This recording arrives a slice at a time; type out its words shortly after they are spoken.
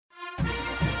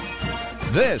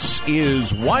This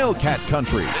is Wildcat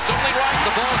Country. It's only right.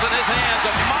 The ball's in his hands.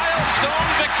 A milestone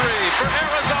victory for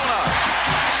Arizona.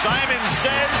 Simon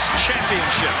says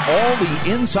championship. All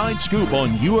the inside scoop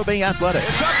on U of A athletics.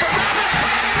 It's up for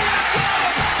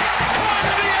caught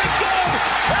in the end zone.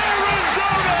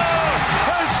 Arizona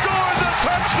has scored the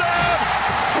touchdown.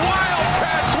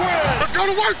 Wildcats win. Let's go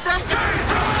to work, fam.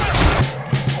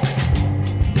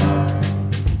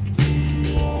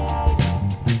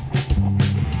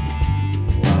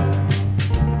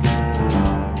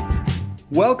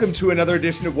 Welcome to another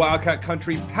edition of Wildcat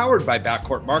Country, powered by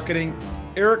Backcourt Marketing.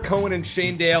 Eric Cohen and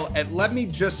Shane Dale. And let me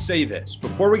just say this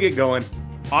before we get going.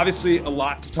 Obviously, a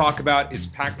lot to talk about. It's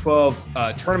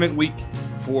Pac-12 tournament week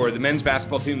for the men's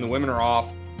basketball team. The women are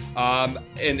off.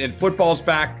 And football's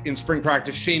back in spring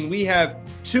practice. Shane, we have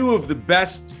two of the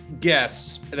best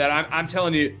guests that I'm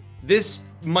telling you, this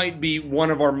might be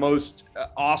one of our most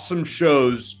awesome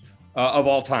shows of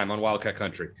all time on Wildcat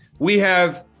Country. We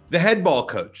have the head ball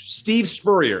coach, Steve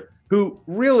Spurrier, who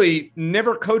really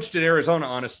never coached at Arizona,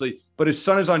 honestly, but his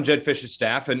son is on Jedd Fisch's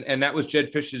staff, and that was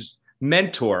Jedd Fisch's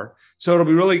mentor. So it'll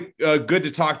be really good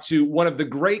to talk to one of the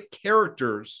great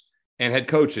characters and head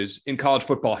coaches in college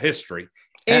football history.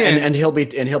 And he'll be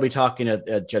talking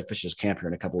at Jedd Fisch's camp here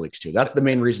in a couple of weeks too. That's the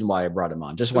main reason why I brought him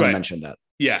on. Just want to mention that.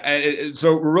 Yeah, and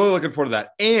so we're really looking forward to that.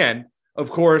 And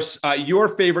of course, your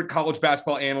favorite college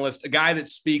basketball analyst, a guy that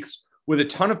speaks with a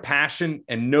ton of passion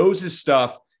and knows his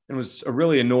stuff, and was a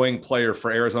really annoying player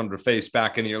for Arizona to face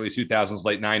back in the early 2000s,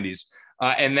 late 90s.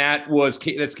 And that's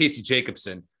Casey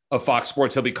Jacobsen of Fox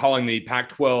Sports. He'll be calling the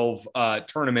Pac-12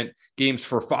 tournament games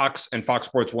for Fox and Fox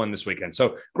Sports 1 this weekend.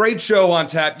 So great show on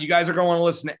tap. You guys are going to want to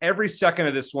listen to every second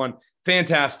of this one.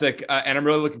 Fantastic. And I'm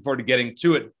really looking forward to getting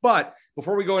to it. But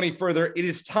before we go any further, it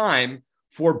is time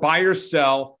for Buy or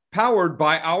Sell, powered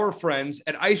by our friends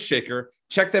at Ice Shaker.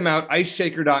 Check them out,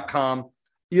 iceshaker.com.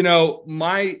 You know,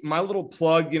 my little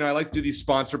plug, I like to do these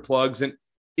sponsor plugs, and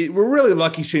we're really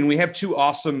lucky, Shane. We have two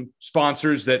awesome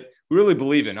sponsors that we really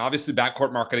believe in. Obviously,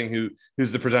 Backcourt Marketing,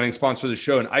 who's the presenting sponsor of the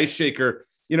show, and Ice Shaker.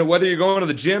 Whether you're going to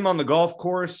the gym, on the golf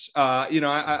course,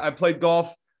 I played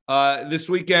golf this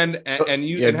weekend, and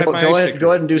you can go ahead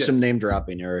and do some name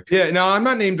dropping, Eric. Yeah, no, I'm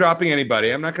not name dropping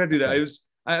anybody. I'm not going to do that.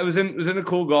 I was in a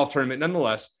cool golf tournament,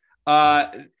 nonetheless.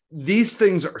 These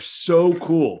things are so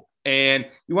cool, and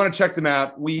you want to check them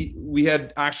out. We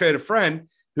had a friend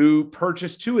who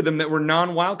purchased two of them that were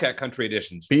non-Wildcat Country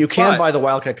editions. But you can buy the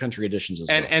Wildcat Country editions as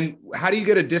well. And how do you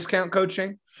get a discount code,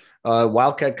 Shane?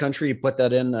 Wildcat Country, you put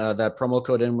that in, that promo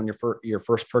code in when your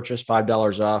first purchase,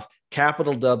 $5 off,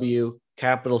 capital W,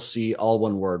 capital C, all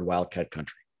one word, Wildcat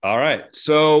Country. All right.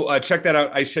 So check that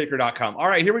out, iceshaker.com. All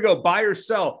right, here we go. Buy or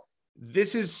sell.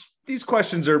 These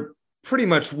questions are pretty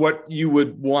much what you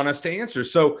would want us to answer.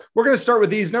 So we're going to start with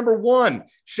these. Number one,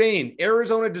 Shane,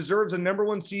 Arizona deserves a number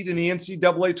one seed in the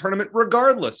NCAA tournament,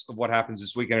 regardless of what happens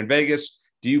this weekend in Vegas.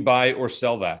 Do you buy or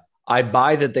sell that? I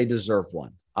buy that they deserve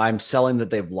one. I'm selling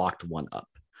that they've locked one up.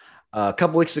 A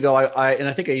couple weeks ago,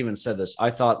 I think I even said this.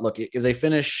 I thought, look, if they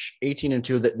finish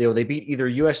 18-2, that they beat either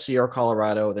USC or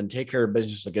Colorado, then take care of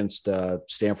business against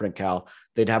Stanford and Cal,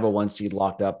 they'd have a one seed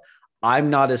locked up. I'm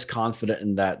not as confident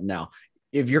in that now.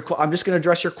 I'm just going to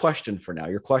address your question for now.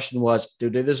 Your question was, do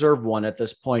they deserve one at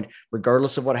this point,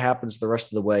 regardless of what happens the rest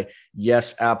of the way?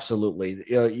 Yes, absolutely.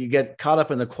 You get caught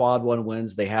up in the quad one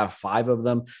wins. They have 5 of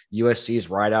them. USC is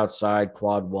right outside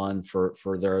quad one for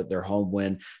their home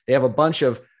win. They have a bunch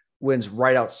of wins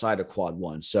right outside of quad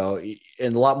one. So,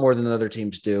 and a lot more than other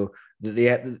teams do.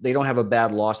 They don't have a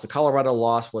bad loss. The Colorado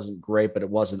loss wasn't great, but it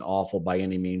wasn't awful by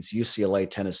any means. UCLA,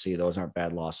 Tennessee, those aren't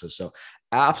bad losses. So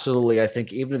absolutely, I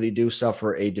think even if they do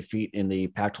suffer a defeat in the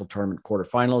Pac-12 tournament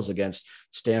quarterfinals against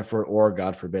Stanford or,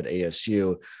 God forbid,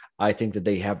 ASU, I think that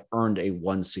they have earned a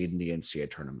one seed in the NCAA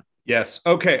tournament. Yes.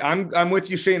 Okay. I'm with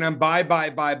you, Shane. I'm buy.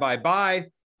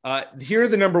 Here are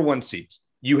the number one seeds.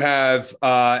 You have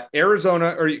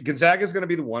Arizona, or Gonzaga is going to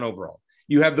be the one overall.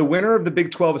 You have the winner of the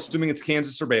Big 12, assuming it's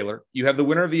Kansas or Baylor. You have the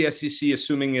winner of the SEC,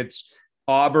 assuming it's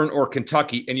Auburn or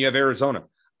Kentucky, and you have Arizona.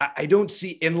 I don't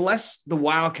see, unless the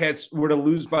Wildcats were to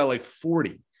lose by like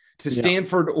 40 to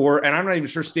Stanford, and I'm not even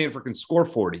sure Stanford can score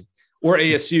 40, or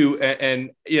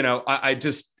ASU. I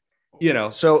just,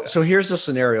 So here's the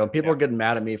scenario. People are getting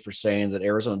mad at me for saying that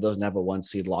Arizona doesn't have a one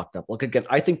seed locked up. Look, again,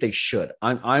 I think they should.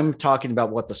 I'm talking about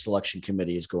what the selection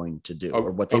committee is going to do, or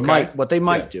what they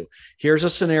might do. Here's a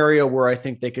scenario where I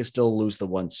think they could still lose the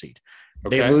one seed.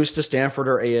 They lose to Stanford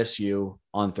or ASU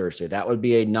on Thursday. That would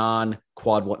be a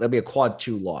non-quad one. That'd be a quad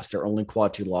 2 loss. Their only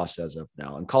quad 2 loss as of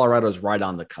now. And Colorado's right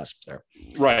on the cusp there.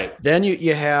 Right. Then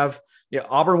you have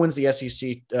Auburn wins the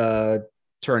SEC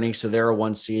turning, so they're a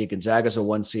 1 seed. Gonzaga's a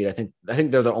 1 seed. I think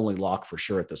they're the only lock for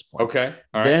sure at this point. Okay.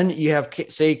 All then right. you have,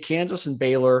 say, Kansas and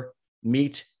Baylor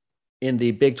meet in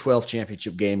the Big 12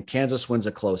 championship game. Kansas wins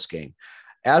a close game.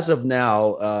 As of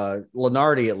now,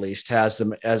 Lenardi at least has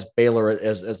them as Baylor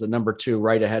as the number 2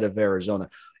 right ahead of Arizona.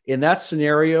 In that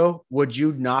scenario, would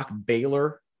you knock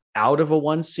Baylor out of a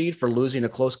 1 seed for losing a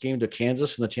close game to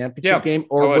Kansas in the championship game?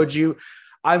 Or would you,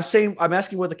 I'm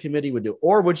asking what the committee would do,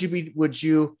 or would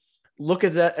you look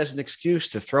at that as an excuse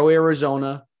to throw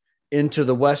Arizona into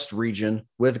the West region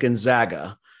with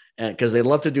Gonzaga, and because they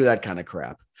love to do that kind of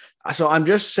crap. So I'm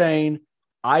just saying,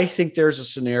 I think there's a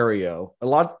scenario, a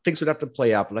lot of things would have to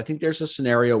play out, but I think there's a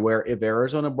scenario where if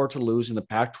Arizona were to lose in the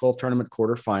Pac-12 tournament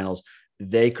quarterfinals,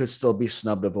 they could still be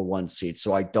snubbed of a 1 seed.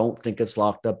 So I don't think it's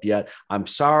locked up yet. I'm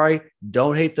sorry.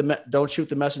 Don't shoot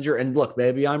the messenger. And look,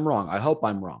 maybe I'm wrong. I hope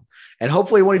I'm wrong. And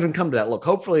hopefully it won't even come to that. Look,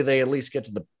 hopefully they at least get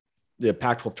to the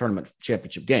Pac-12 tournament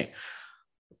championship game.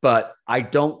 But I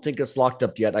don't think it's locked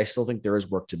up yet. I still think there is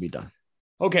work to be done.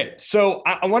 Okay. So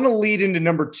I want to lead into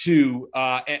number 2.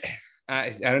 I'm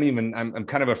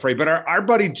kind of afraid, but our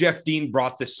buddy Jeff Dean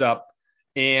brought this up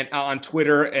and on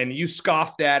Twitter, and you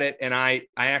scoffed at it. And I'm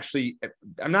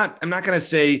not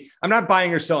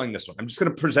buying or selling this one. I'm just going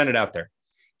to present it out there.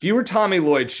 If you were Tommy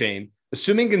Lloyd, Shane,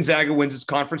 assuming Gonzaga wins its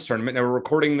conference tournament, and we're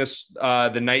recording this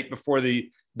the night before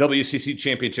the WCC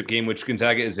championship game, which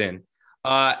Gonzaga is in.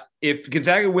 If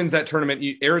Gonzaga wins that tournament,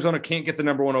 Arizona can't get the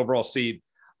number 1 overall seed.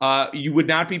 You would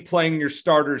not be playing your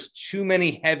starters too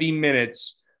many heavy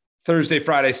minutes Thursday,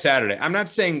 Friday, Saturday. I'm not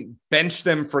saying bench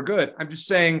them for good. I'm just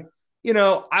saying,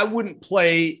 I wouldn't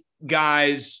play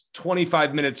guys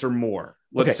 25 minutes or more.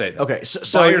 Let's say that. Okay.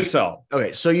 So by yourself.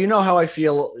 Okay. So you know how I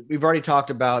feel. We've already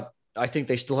talked about, I think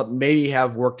they still maybe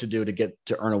have work to do to get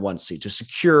to earn a 1 seed, to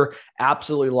secure,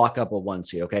 absolutely lock up a 1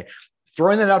 seed. Okay.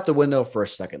 Throwing that out the window for a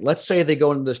second. Let's say they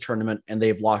go into this tournament and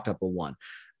they've locked up a 1.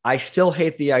 I still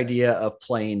hate the idea of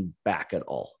playing back at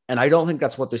all. And I don't think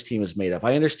that's what this team is made of.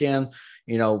 I understand,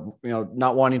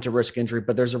 not wanting to risk injury,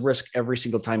 but there's a risk every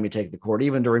single time you take the court.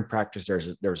 Even during practice,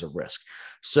 there's a risk.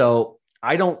 So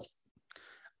I don't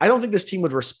think this team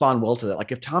would respond well to that.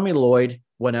 Like if Tommy Lloyd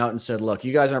went out and said, look,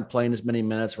 you guys aren't playing as many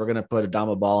minutes. We're going to put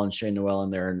Adama Ball and Shane Noel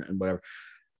in there and whatever.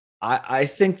 I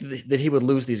think that he would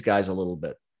lose these guys a little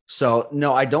bit. So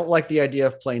no, I don't like the idea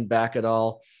of playing back at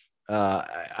all.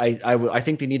 I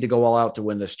think they need to go all out to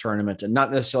win this tournament, and not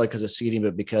necessarily because of seeding,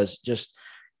 but because just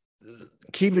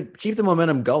keep the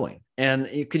momentum going. And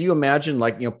could you imagine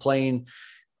playing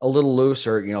a little loose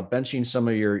or, benching some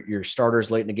of your starters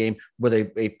late in the game with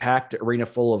a packed arena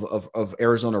full of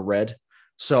Arizona red?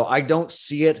 So I don't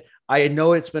see it. I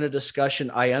know it's been a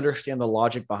discussion. I understand the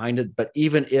logic behind it, but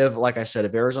even if, like I said,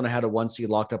 if Arizona had a 1 seed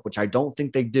locked up, which I don't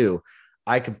think they do,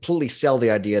 I completely sell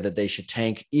the idea that they should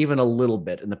tank even a little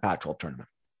bit in the Pac-12 tournament.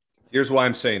 Here's why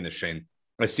I'm saying this, Shane.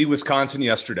 I see Wisconsin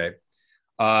yesterday.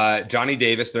 Johnny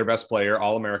Davis, their best player,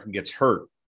 All-American, gets hurt.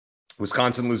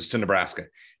 Wisconsin loses to Nebraska.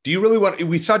 Do you really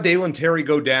we saw Dalen Terry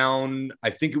go down, I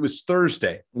think it was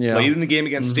Thursday, late in the game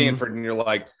against Stanford, and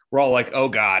we're all like, oh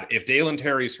God, if Dalen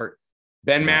Terry's hurt,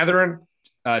 Ben Matherin,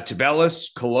 Tubelis,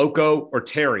 Koloko, or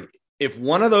Terry, if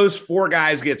one of those 4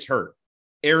 guys gets hurt,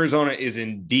 Arizona is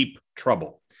in deep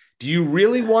trouble. Do you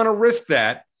really want to risk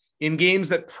that in games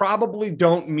that probably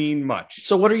don't mean much?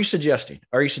 So what are you suggesting?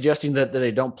 Are you suggesting that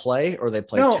they don't play, or they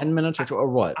play 10 minutes or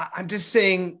what? I'm just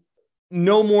saying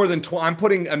no more than 20. I'm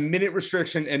putting a minute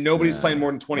restriction, and nobody's playing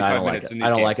more than 25 minutes. I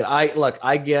don't like it.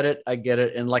 I get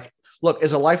it. And look,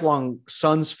 as a lifelong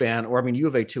Suns fan, or U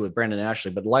of A too with Brandon Ashley,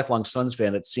 but a lifelong Suns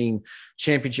fan that's seen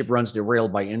championship runs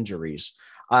derailed by injuries,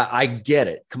 I get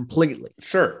it completely.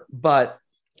 Sure. But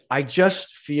I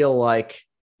just feel like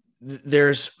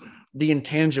there's the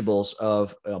intangibles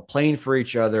of playing for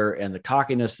each other and the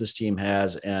cockiness this team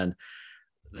has, and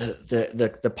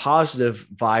the positive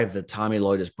vibe that Tommy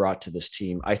Lloyd has brought to this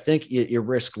team. I think you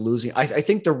risk losing. I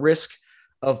think the risk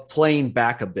of playing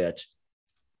back a bit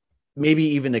maybe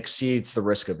even exceeds the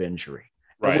risk of injury.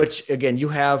 Right. Which again, you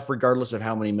have regardless of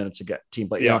how many minutes a team.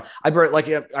 But I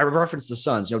referenced the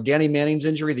Suns. Danny Manning's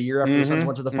injury the year after the Suns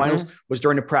went to the finals was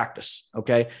during a practice.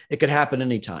 Okay, it could happen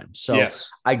anytime. So yes.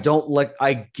 I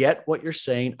get what you're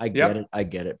saying. I get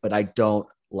it, but I don't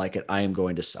like it. I am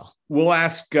going to sell. We'll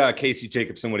ask Casey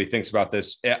Jacobsen what he thinks about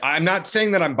this. I'm not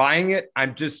saying that I'm buying it.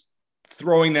 I'm just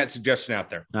throwing that suggestion out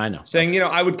there. I know. Saying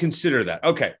I would consider that.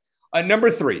 Okay,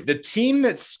 number 3, the team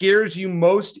that scares you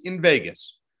most in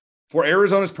Vegas, for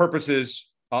Arizona's purposes,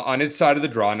 on its side of the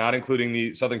draw, not including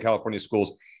the Southern California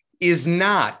schools, is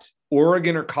not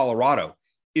Oregon or Colorado.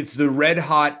 It's the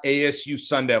red-hot ASU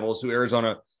Sun Devils, who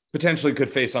Arizona potentially could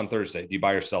face on Thursday. Do you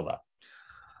buy or sell that?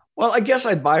 Well, I guess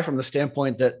I'd buy from the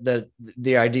standpoint that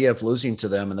the idea of losing to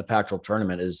them in the Pac-12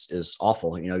 tournament is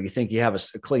awful. You think you have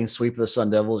a clean sweep of the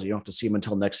Sun Devils, you don't have to see them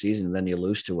until next season, and then you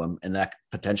lose to them, and that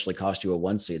potentially cost you a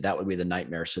 1 seed. That would be the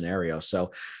nightmare scenario.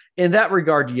 So, in that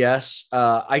regard, yes,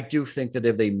 I do think that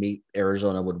if they meet,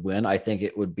 Arizona would win. I think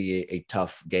it would be a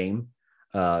tough game.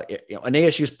 And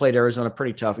ASU's played Arizona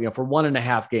pretty tough. For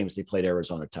 1.5 games, they played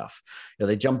Arizona tough.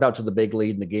 They jumped out to the big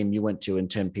lead in the game you went to in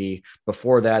Tempe.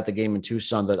 Before that, the game in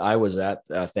Tucson that I was at,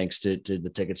 thanks to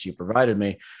the tickets you provided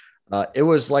me, it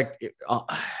was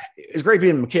great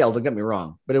being McHale, don't get me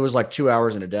wrong, but it was like 2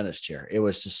 hours in a dentist chair. It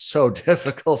was just so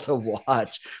difficult to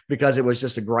watch because it was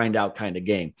just a grind out kind of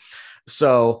game.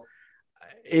 So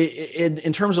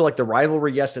in terms of the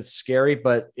rivalry, yes, it's scary,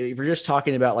 but if you're just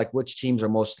talking about which teams are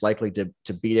most likely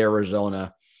to beat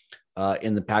Arizona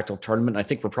in the Pac-12 tournament, I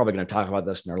think we're probably going to talk about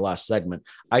this in our last segment.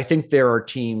 I think there are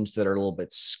teams that are a little bit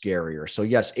scarier. So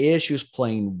yes, ASU's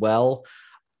playing well.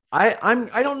 I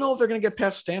don't know if they're going to get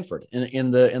past Stanford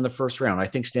in the first round. I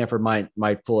think Stanford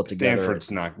might pull it together.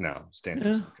 Stanford's not. No,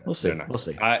 Stanford's not good. We'll see. We'll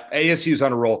see. ASU's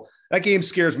on a roll. That game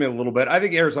scares me a little bit. I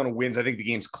think Arizona wins. I think the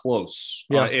game's close.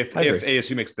 Yeah, if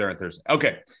ASU makes it there on Thursday.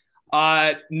 Okay.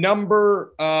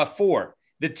 Number 4,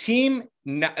 the team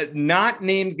not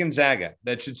named Gonzaga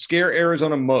that should scare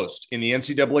Arizona most in the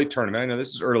NCAA tournament, I know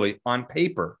this is early, on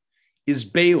paper, is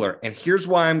Baylor. And here's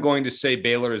why I'm going to say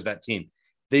Baylor is that team.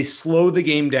 They slow the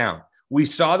game down. We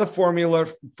saw the formula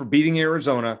for beating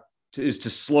Arizona is to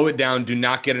slow it down. Do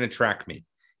not get in a track meet.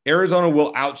 Arizona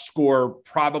will outscore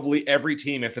probably every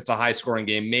team if it's a high-scoring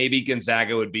game. Maybe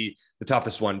Gonzaga would be the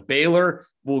toughest one. Baylor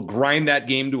will grind that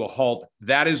game to a halt.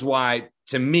 That is why,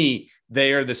 to me,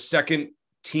 they are the second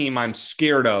team I'm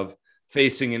scared of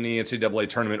facing in the NCAA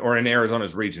tournament or in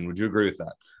Arizona's region. Would you agree with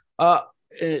that?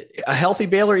 A healthy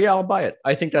Baylor, yeah, I'll buy it.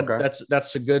 I think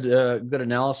that's a good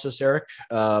analysis, Eric.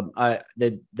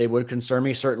 They would concern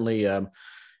me certainly.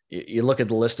 You look at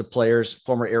the list of players,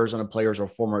 former Arizona players or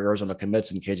former Arizona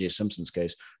commits in KJ Simpson's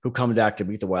case, who come back to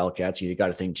beat the Wildcats. You got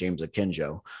to think James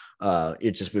Akinjo.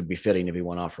 It just would be fitting if he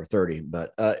went off for 30.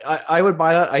 But I would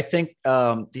buy that. I think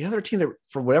the other team that,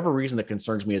 for whatever reason, that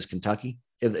concerns me is Kentucky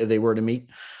if they were to meet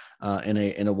in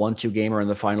a 1-2 game or in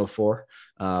the Final Four.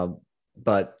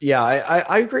 But yeah,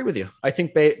 I agree with you. I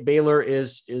think Baylor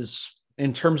is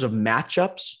in terms of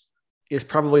matchups is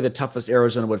probably the toughest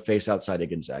Arizona would face outside of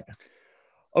Gonzaga.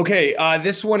 Okay,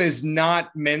 this one is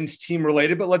not men's team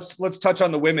related, but let's touch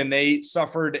on the women. They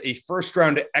suffered a first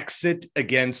round exit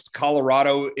against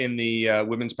Colorado in the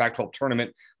women's Pac-12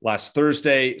 tournament last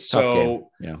Thursday.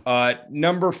 So,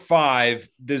 number 5,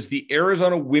 does the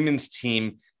Arizona women's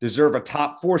team deserve a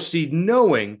top 4 seed,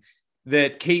 knowing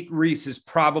that Kate Reese is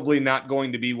probably not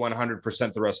going to be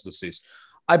 100% the rest of the season?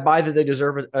 I buy that they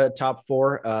deserve a top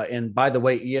 4. And by the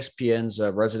way, ESPN's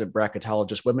resident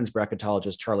bracketologist, women's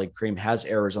bracketologist, Charlie Cream, has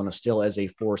Arizona still as a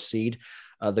 4 seed.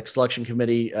 The selection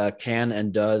committee can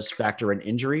and does factor in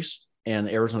injuries, and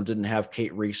Arizona didn't have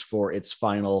Kate Reese for its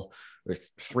final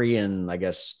 3 and I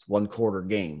guess 1/4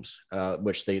 games,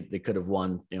 which they could have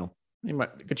won,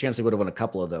 good chance they would have won a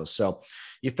couple of those. So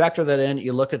you factor that in,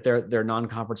 you look at their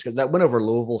non-conference. That win over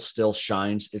Louisville still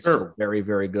shines. It's still very,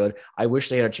 very good. I wish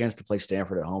they had a chance to play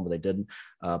Stanford at home, but they didn't.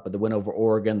 But the win over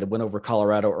Oregon, the win over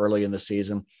Colorado early in the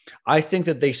season, I think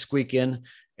that they squeak in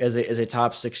as a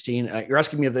top 16. You're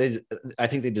asking me if I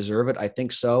think they deserve it. I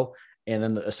think so. And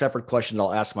then a separate question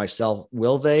I'll ask myself,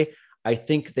 will they? I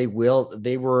think they will.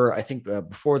 They were, I think,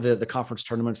 before the conference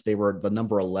tournaments, they were the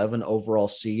number 11 overall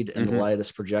seed in the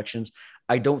latest projections.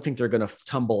 I don't think they're going to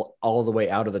tumble all the way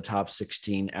out of the top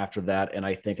 16 after that. And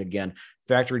I think, again,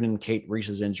 factoring in Kate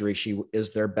Reese's injury, she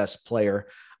is their best player.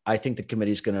 I think the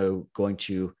committee is going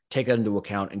to take that into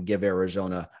account and give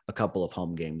Arizona a couple of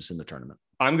home games in the tournament.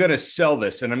 I'm going to sell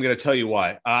this, and I'm going to tell you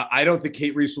why. I don't think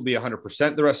Kate Reese will be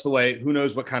 100% the rest of the way. Who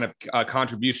knows what kind of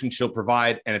contribution she'll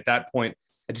provide. And at that point,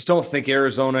 I just don't think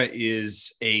Arizona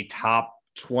is a top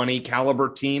 20 caliber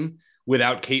team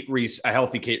without Kate Reese, a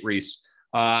healthy Kate Reese.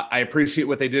 I appreciate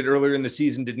what they did earlier in the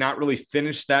season, did not really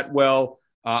finish that well.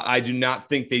 I do not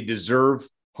think they deserve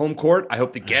home court. I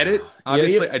hope they get it.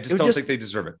 Obviously, I just don't think they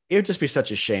deserve it. It would just be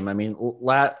such a shame. I mean,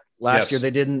 last year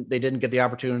they didn't get the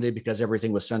opportunity because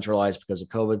everything was centralized because of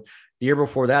COVID. The year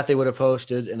before that, they would have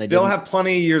hosted, and they'll have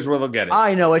plenty of years where they'll get it.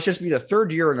 I know it's just be the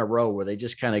 3rd year in a row where they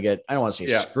just kind of get, I don't want to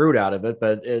say screwed out of it,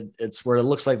 but it's where it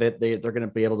looks like they're going to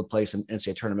be able to play some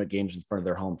NCAA tournament games in front of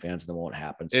their home fans, and it won't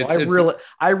happen. So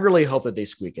I really hope that they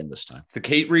squeak in this time. It's the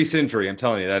Kate Reese injury. I'm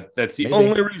telling you that's the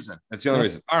only reason. That's the only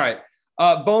reason. All right.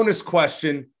 Bonus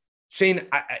question. Shane,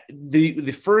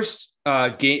 the first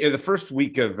game, the first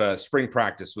week of spring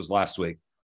practice was last week.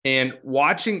 And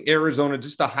watching Arizona,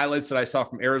 just the highlights that I saw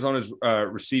from Arizona's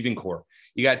receiving core.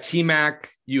 You got T-Mac,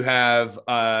 you have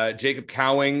Jacob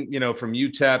Cowing, from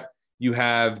UTEP. You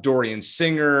have Dorian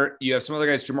Singer. You have some other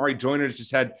guys. Jamari Joyner's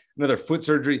just had another foot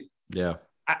surgery. Yeah.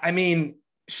 I mean,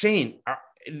 Shane,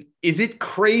 is it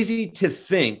crazy to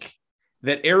think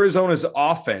that Arizona's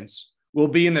offense will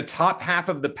be in the top half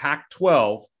of the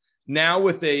Pac-12 now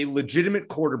with a legitimate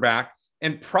quarterback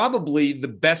and probably the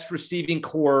best receiving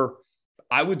core,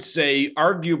 I would say,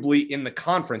 arguably in the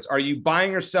conference? Are you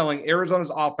buying or selling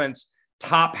Arizona's offense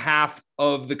top half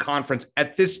of the conference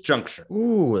at this juncture?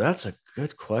 Ooh, that's a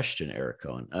good question, Eric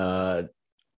Cohen.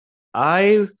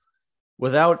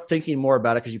 Without thinking more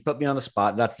about it, because you put me on the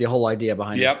spot, that's the whole idea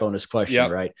behind this bonus question,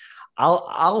 right?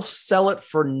 I'll sell it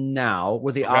for now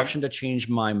with the option to change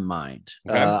my mind.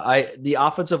 The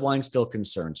offensive line still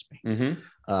concerns me.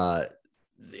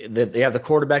 They have the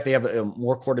quarterback. They have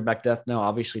more quarterback depth now.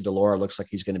 Obviously, Delora looks like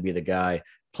he's going to be the guy.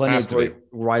 Plenty of great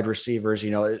wide receivers.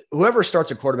 Whoever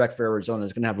starts a quarterback for Arizona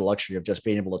is going to have the luxury of just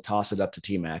being able to toss it up to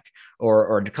T-Mac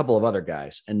or a couple of other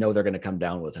guys and know they're going to come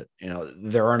down with it.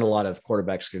 There aren't a lot of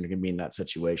quarterbacks going to be in that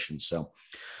situation. So,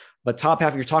 but top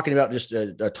half, you're talking about just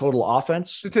a total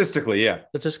offense. Statistically,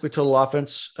 total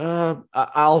offense.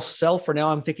 I'll sell for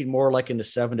now. I'm thinking more like in the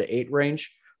 7 to 8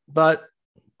 range, but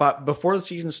before the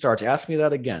season starts, ask me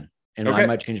that again, and I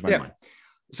might change my mind.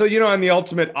 So, I'm the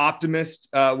ultimate optimist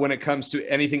when it comes to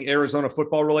anything Arizona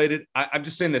football related. I'm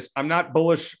just saying this. I'm not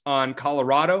bullish on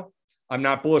Colorado. I'm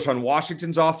not bullish on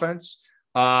Washington's offense,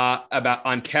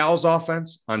 on Cal's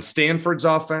offense, on Stanford's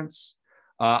offense,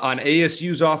 on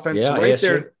ASU's offense. Yeah, so right ASU.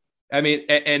 there. I mean,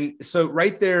 and so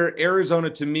right there, Arizona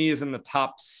to me is in the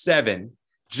top 7,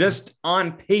 just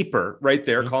on paper right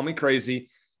there. Call me crazy.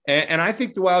 And I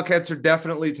think the Wildcats are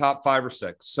definitely top 5 or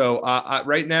 6. So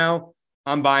right now,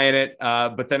 I'm buying it.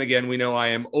 But then again, we know I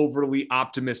am overly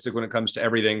optimistic when it comes to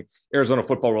everything Arizona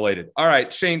football related. All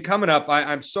right, Shane, coming up,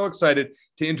 I'm so excited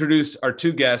to introduce our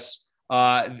 2 guests.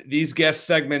 These guest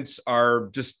segments are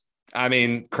just,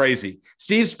 crazy.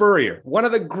 Steve Spurrier, one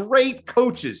of the great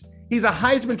coaches. He's a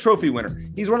Heisman Trophy winner.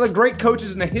 He's one of the great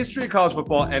coaches in the history of college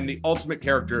football and the ultimate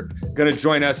character, going to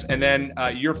join us. And then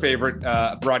your favorite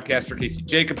broadcaster, Casey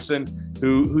Jacobsen,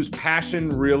 whose passion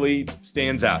really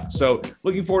stands out. So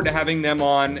looking forward to having them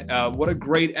on. What a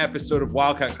great episode of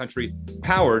Wildcat Country,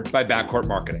 powered by Backcourt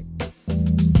Marketing.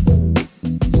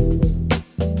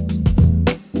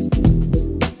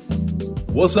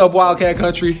 What's up, Wildcat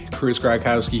Country? Chris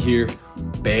Krakowski here.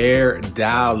 Bear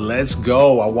down. Let's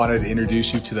go. I wanted to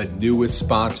introduce you to the newest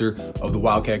sponsor of the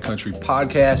Wildcat Country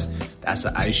podcast. That's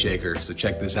the Ice Shaker. So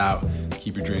check this out.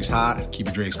 Keep your drinks hot. Keep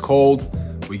your drinks cold.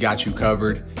 We got you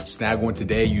covered. Snag one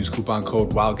today. Use coupon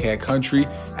code Wildcat Country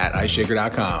at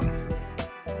iceshaker.com.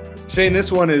 Shane,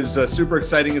 this one is super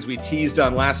exciting as we teased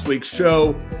on last week's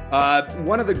show.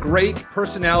 One of the great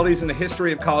personalities in the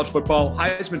history of college football,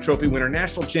 Heisman Trophy winner,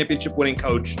 national championship winning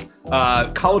coach,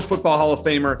 College Football Hall of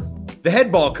Famer, the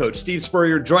head ball coach, Steve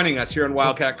Spurrier, joining us here in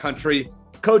Wildcat Country.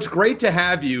 Coach, great to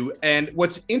have you. And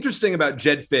what's interesting about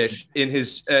Jedd Fisch in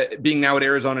his being now at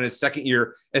Arizona in his second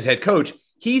year as head coach,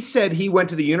 he said he went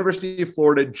to the University of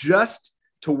Florida just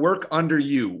to work under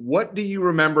you. What do you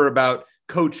remember about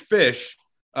Coach Fisch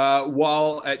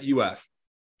while at UF?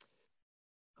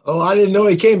 Oh, I didn't know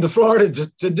he came to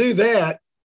Florida to do that.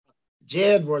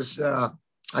 Jedd was,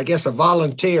 I guess, a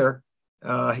volunteer.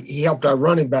 He helped our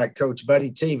running back coach,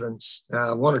 Buddy Stevens,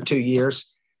 1 or 2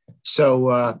 years.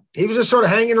 So he was just sort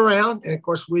of hanging around. And, of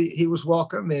course, he was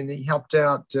welcome, and he helped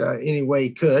out any way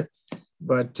he could.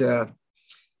 But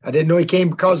I didn't know he came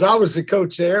because I was the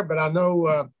coach there. But I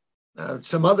know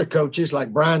some other coaches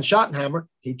like Brian Schottenheimer.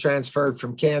 He transferred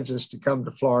from Kansas to come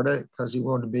to Florida because he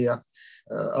wanted to be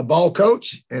a ball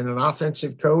coach and an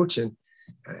offensive coach. And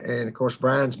of course,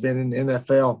 Brian's been in the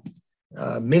NFL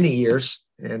many years.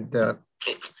 And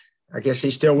I guess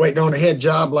he's still waiting on a head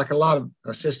job like a lot of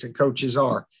assistant coaches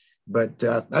are. But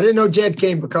I didn't know Jedd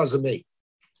came because of me.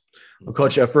 Well,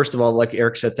 Coach, first of all, like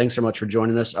Eric said, thanks so much for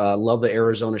joining us. Love the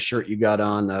Arizona shirt you got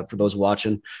on for those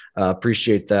watching.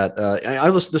 Appreciate that.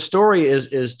 The story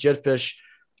is Jedd Fisch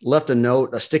left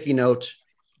a sticky note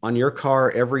on your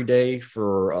car every day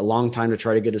for a long time to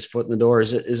try to get his foot in the door.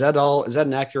 Is that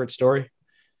an accurate story?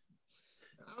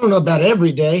 I don't know about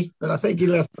every day, but I think he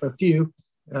left a few.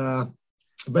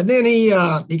 But then he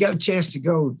got a chance to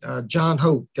go. John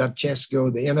Hope got a chance to go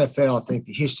to the NFL, I think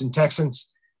the Houston Texans,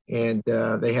 and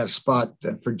they had a spot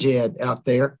for Jedd out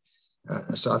there.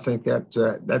 So I think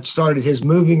that started his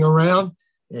moving around.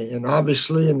 And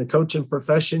obviously in the coaching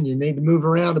profession, you need to move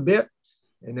around a bit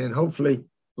and then hopefully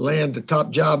land a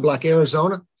top job like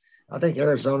Arizona. I think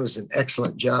Arizona's an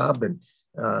excellent job. And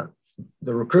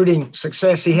the recruiting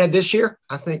success he had this year,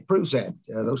 I think, proves that.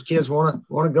 Those kids want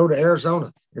to go to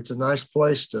Arizona. It's a nice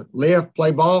place to live,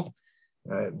 play ball,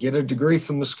 get a degree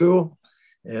from the school.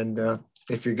 And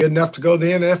if you're good enough to go to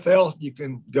the NFL, you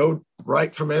can go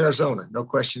right from Arizona. No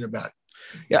question about it.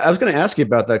 Yeah, I was going to ask you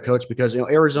about that, Coach, because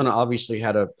Arizona obviously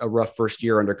had a rough first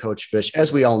year under Coach Fisch,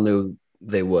 as we all knew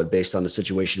they would based on the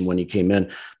situation when he came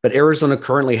in. But Arizona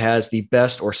currently has the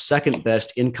best or second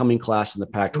best incoming class in the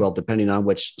Pac-12, depending on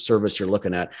which service you're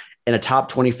looking at, and a top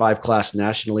 25 class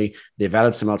nationally. They've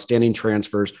added some outstanding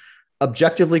transfers.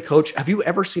 Objectively, Coach, have you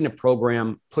ever seen a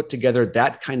program put together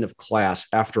that kind of class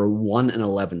after a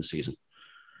 1-11 season?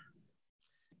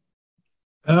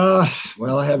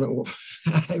 Well, I haven't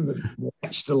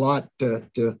watched a lot to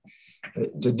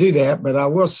do that, but I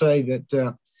will say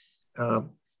that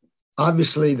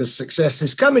obviously the success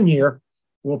this coming year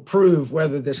will prove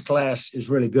whether this class is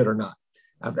really good or not.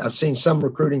 I've seen some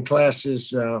recruiting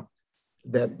classes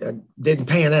that didn't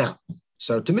pan out.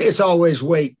 So to me, it's always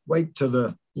wait till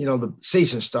the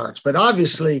season starts. But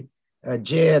obviously,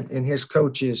 Jedd and his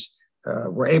coaches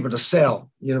were able to sell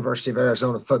University of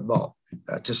Arizona football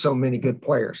to so many good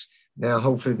players. Now,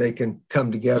 hopefully they can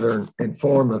come together and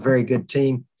form a very good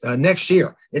team next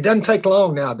year. It doesn't take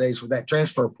long nowadays with that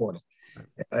transfer portal.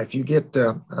 If you get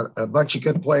a bunch of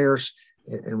good players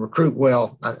and recruit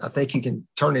well, I think you can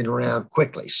turn it around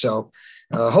quickly. So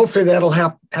hopefully that'll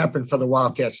happen for the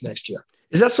Wildcats next year.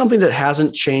 Is that something that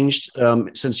hasn't changed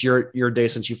since your day,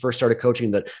 since you first started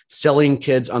coaching, that selling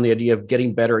kids on the idea of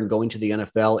getting better and going to the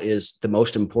NFL is the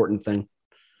most important thing?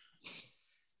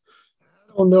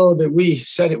 I don't know that we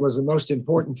said it was the most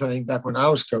important thing back when I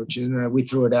was coaching. We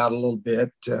threw it out a little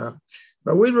bit.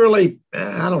 But we really,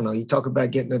 I don't know, you talk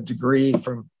about getting a degree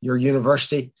from your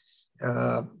university,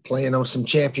 playing on some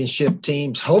championship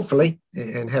teams, hopefully,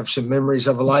 and have some memories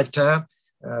of a lifetime,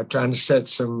 trying to set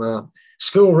some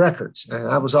school records. And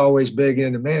I was always big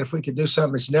into, man, if we could do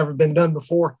something that's never been done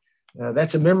before,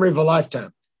 that's a memory of a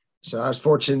lifetime. So I was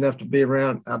fortunate enough to be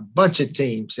around a bunch of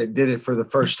teams that did it for the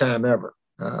first time ever.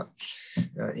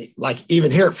 Like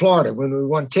even here at Florida, when we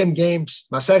won 10 games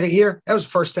my second year, that was the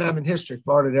first time in history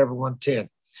Florida had ever won 10.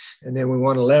 And then we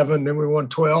won 11, then we won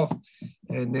 12.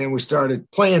 And then we started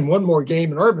playing one more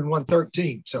game, and Urban won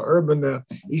 13. So Urban,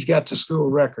 he's got the school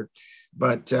record.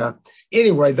 But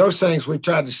anyway, those things we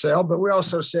tried to sell, but we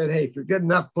also said, hey, if you're good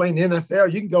enough playing the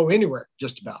NFL, you can go anywhere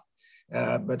just about.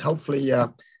 But hopefully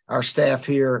our staff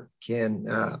here can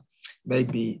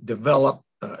maybe develop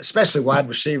especially wide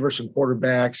receivers and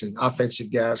quarterbacks and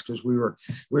offensive guys, because we were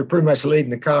pretty much leading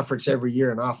the conference every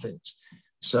year in offense.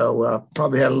 So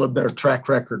probably had a little better track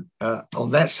record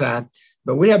on that side.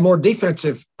 But we had more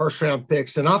defensive first-round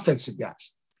picks than offensive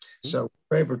guys. So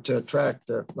we're able to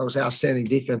attract those outstanding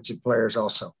defensive players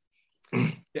also.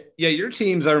 Yeah, your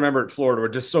teams, I remember at Florida, were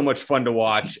just so much fun to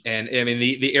watch. And I mean,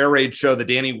 the air raid show, the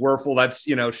Danny Werfel, that's,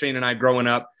 Shane and I growing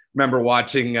up, remember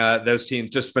watching those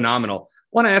teams, just phenomenal.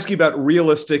 I want to ask you about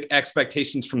realistic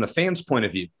expectations from the fans' point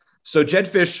of view. So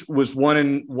Jedd Fisch was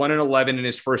 1-11 in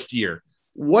his first year.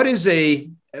 What is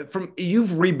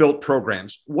you've rebuilt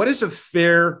programs. What is a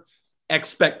fair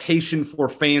expectation for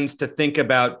fans to think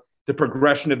about the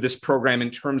progression of this program in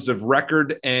terms of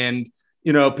record and,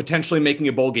 potentially making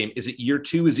a bowl game? Is it year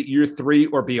 2? Is it year 3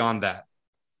 or beyond that?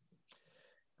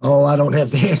 Oh, I don't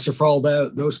have the answer for all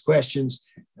those questions.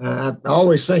 I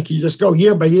always think you just go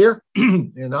year by year.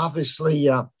 And obviously,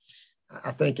 I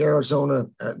think Arizona,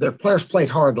 their players played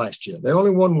hard last year. They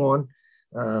only won one,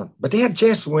 but they had a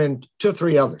chance to win 2 or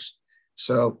 3 others.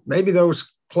 So maybe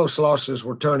those close losses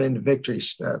will turn into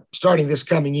victories starting this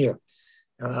coming year.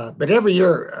 But every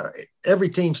year, every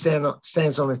team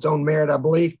stands on its own merit, I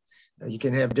believe. You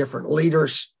can have different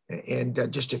leaders and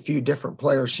just a few different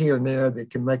players here and there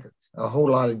that can make a whole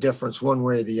lot of difference one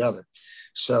way or the other.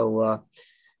 So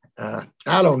I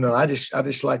don't know. I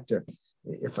just like to,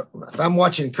 if I'm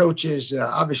watching coaches,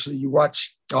 obviously you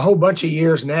watch a whole bunch of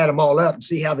years and add them all up and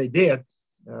see how they did.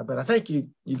 But I think you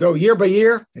go year by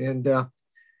year. And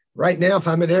right now, if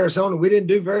I'm in Arizona, we didn't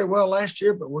do very well last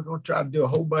year, but we're going to try to do a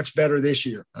whole bunch better this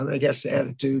year. I think that's the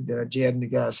attitude Jedd and the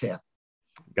guys have.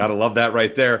 Got to love that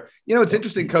right there. It's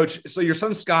interesting, Coach. So your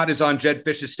son, Scott, is on Jedd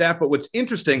Fisch's staff, but what's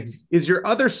interesting is your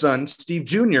other son, Steve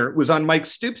Jr., was on Mike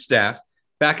Stoops' staff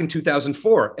back in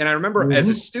 2004. And I remember as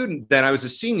a student then, I was a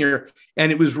senior,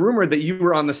 and it was rumored that you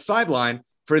were on the sideline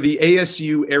for the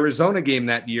ASU-Arizona game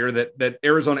that year, that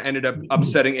Arizona ended up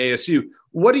upsetting ASU.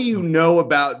 What do you know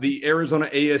about the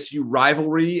Arizona-ASU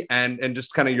rivalry and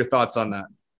just kind of your thoughts on that?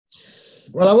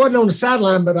 Well, I wasn't on the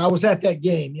sideline, but I was at that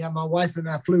game. Yeah, my wife and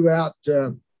I flew out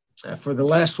for the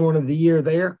last one of the year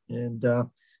there. And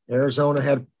Arizona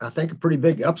had, I think, a pretty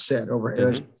big upset over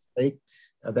Arizona State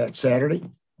that Saturday.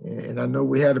 And I know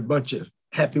we had a bunch of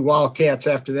happy Wildcats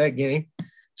after that game.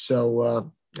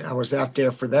 So I was out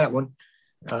there for that one.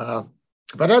 But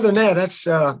other than that, that's,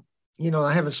 I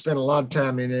haven't spent a lot of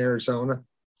time in Arizona.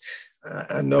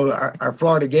 I know our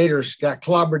Florida Gators got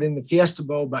clobbered in the Fiesta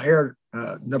Bowl by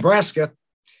Nebraska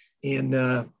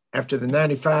after the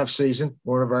 95 season,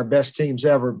 one of our best teams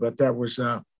ever. But that was,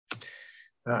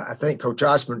 I think, Coach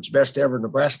Osborne's best ever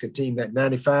Nebraska team, that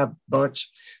 95 bunch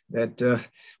that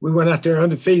we went out there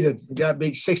undefeated and got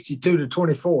beat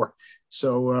 62-24.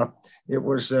 So it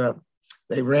was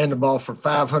they ran the ball for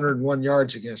 501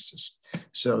 yards against us.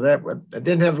 So I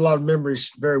didn't have a lot of memories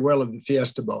very well of the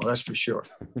Fiesta Bowl, that's for sure.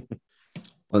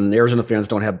 And Arizona fans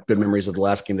don't have good memories of the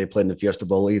last game they played in the Fiesta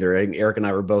Bowl either. Eric and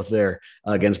I were both there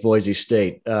against Boise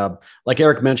State. Like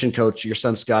Eric mentioned, Coach, your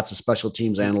son Scott's a special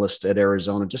teams analyst at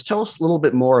Arizona. Just tell us a little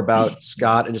bit more about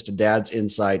Scott and just a dad's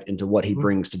insight into what he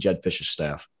brings to Jedd Fisch's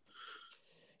staff.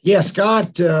 Yeah,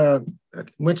 Scott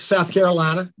went to South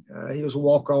Carolina. He was a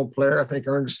walk-on player. I think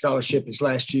earned a scholarship his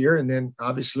last year. And then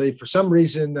obviously for some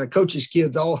reason, coaches'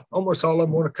 kids, almost all of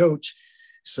them want to coach.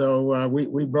 So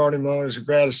we brought him on as a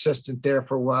grad assistant there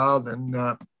for a while.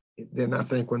 Then I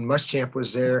think when Muschamp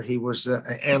was there, he was an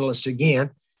analyst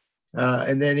again.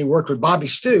 And then he worked with Bobby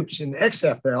Stoops in the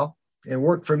XFL and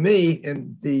worked for me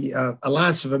in the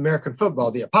Alliance of American Football,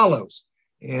 the Apollos.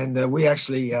 And we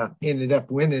actually ended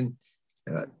up winning.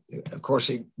 Of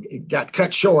course, it got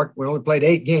cut short. We only played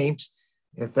 8 games.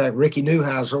 In fact, Ricky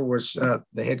Neuhauser was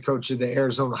the head coach of the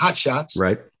Arizona Hotshots.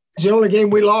 Right. It's the only game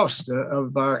we lost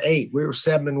of our 8. We were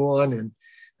 7-1,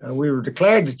 and we were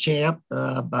declared the champ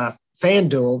by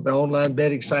FanDuel, the online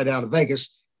betting site out of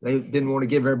Vegas. They didn't want to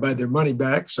give everybody their money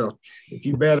back. So if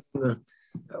you bet on the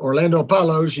Orlando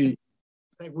Apollos, I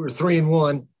think we were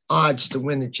 3-1 odds to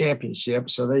win the championship.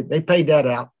 So they paid that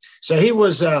out. So he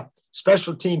was a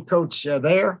special team coach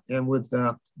there, and with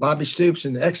Bobby Stoops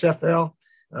in the XFL,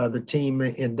 the team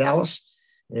in Dallas.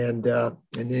 And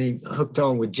then he hooked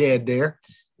on with Jedd there.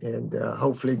 And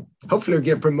hopefully he'll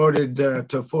get promoted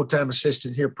to a full-time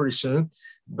assistant here pretty soon.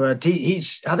 But I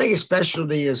think his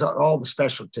specialty is all the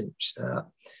special teams,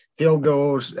 field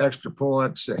goals, extra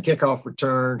points, kickoff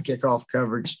return, kickoff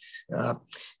coverage.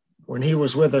 When he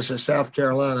was with us at South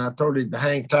Carolina, I told him to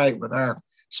hang tight with our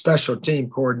special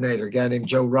team coordinator, a guy named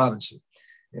Joe Robinson.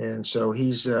 And so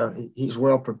he's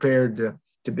well prepared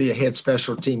to be a head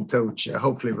special team coach,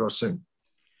 hopefully real soon.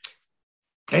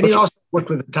 And he also worked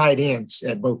with the tight ends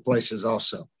at both places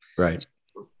also. Right.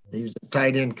 He was the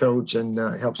tight end coach and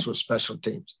helps with special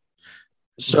teams.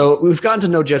 So we've gotten to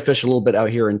know Jedd Fisch a little bit out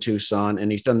here in Tucson,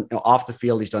 and he's done off the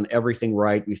field. He's done everything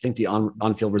right. We think the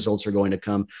on-field results are going to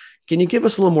come. Can you give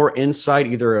us a little more insight,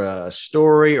 either a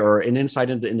story or an insight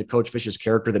into Coach Fisch's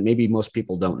character that maybe most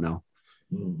people don't know?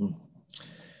 Mm-hmm.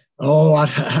 Oh,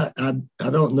 I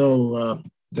don't know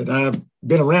that I've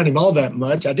been around him all that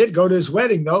much. I did go to his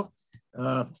wedding, though.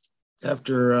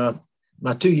 After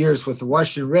my 2 years with the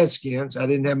Washington Redskins, I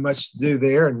didn't have much to do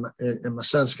there. And my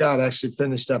son Scott actually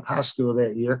finished up high school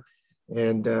that year.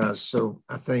 And so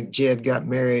I think Jedd got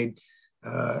married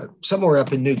somewhere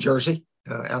up in New Jersey,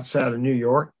 outside of New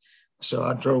York. So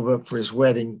I drove up for his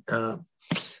wedding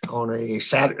on a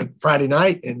Friday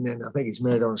night. And then I think he's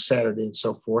married on a Saturday and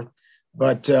so forth.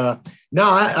 But no,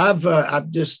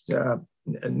 I've just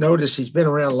noticed he's been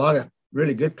around a lot of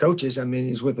really good coaches. I mean,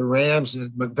 he's with the Rams and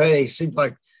McVay. Seems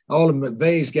like all of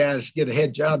McVay's guys get a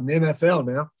head job in the NFL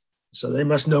now. So they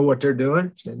must know what they're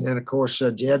doing. And then, of course,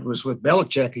 Jedd was with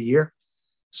Belichick a year.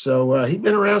 So he's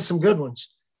been around some good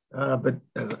ones. But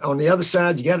on the other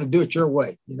side, you got to do it your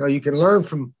way. You can learn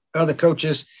from other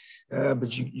coaches,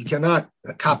 but you cannot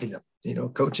copy them.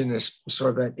 Coaching is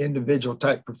sort of that individual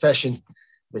type profession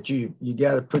that you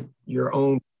got to put your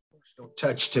own personal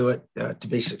touch to it to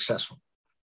be successful.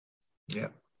 Yeah.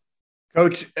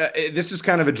 Coach, this is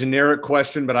kind of a generic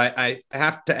question, but I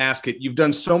have to ask it. You've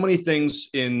done so many things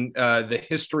in the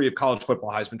history of college football,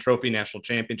 Heisman Trophy, national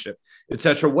championship, et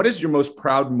cetera. What is your most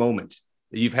proud moment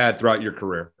that you've had throughout your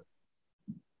career?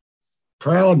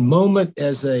 Proud moment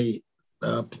as a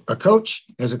coach,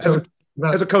 as a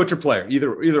coach or player,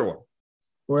 either or.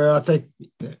 Well, I think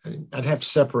I'd have to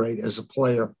separate as a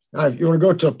player. Now, if you want to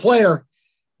go to a player,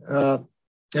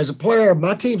 as a player,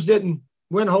 my teams didn't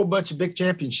win a whole bunch of big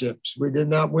championships. We did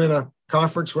not win a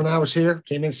conference when I was here,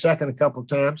 came in second a couple of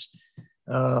times.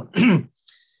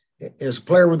 As a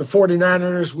player with the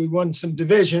 49ers, we won some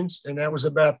divisions, and that was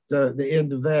about the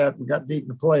end of that. We got beat in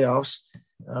the playoffs.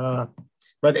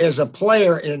 But as a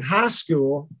player in high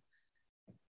school,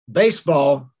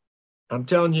 baseball, I'm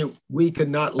telling you, we could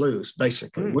not lose,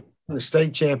 basically. the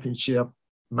state championship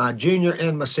my junior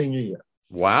and my senior year.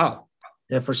 Wow.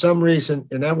 And for some reason,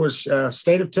 and that was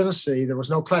state of Tennessee, there was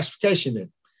no classification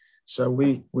then. So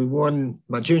we won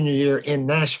my junior year in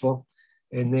Nashville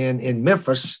and then in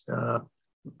Memphis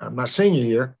my senior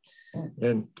year.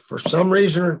 And for some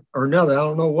reason or another, I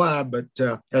don't know why, but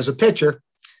as a pitcher,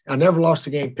 I never lost a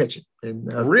game pitching. In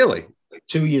really?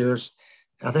 2 years.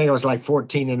 I think I was like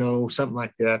 14-0, something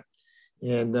like that.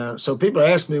 And so people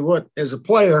ask me what, as a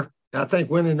player, I think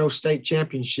winning those state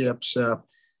championships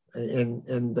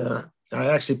and I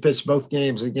actually pitched both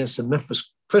games against the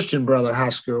Memphis Christian Brother High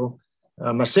School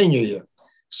my senior year.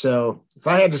 So if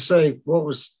I had to say what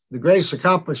was the greatest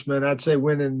accomplishment, I'd say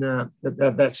winning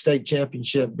that state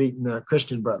championship, beating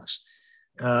Christian Brothers.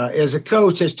 As a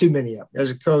coach, there's too many of them.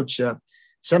 As a coach,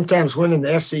 sometimes winning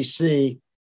the SEC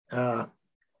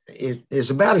it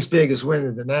is about as big as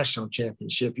winning the national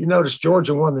championship. You notice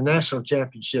Georgia won the national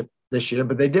championship this year,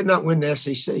 but they did not win the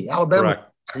SEC. Alabama won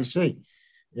the SEC.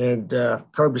 And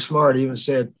Kirby Smart even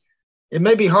said, it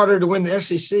may be harder to win the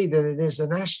SEC than it is the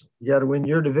national. You got to win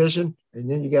your division, and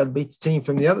then you got to beat the team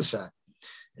from the other side.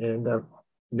 And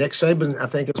Nick Saban, I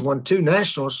think, has won 2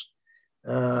 nationals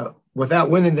without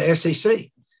winning the SEC.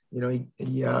 You know,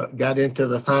 he got into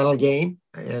the final game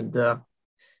and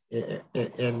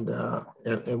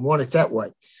won it that way.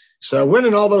 So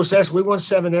winning all those, we won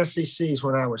 7 SECs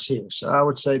when I was here. So I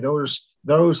would say those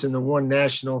and the one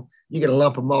national, you got to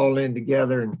lump them all in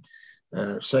together and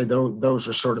say those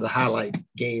are sort of the highlight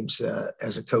games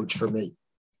as a coach for me.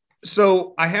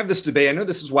 So I have this debate. I know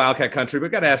this is Wildcat country, but I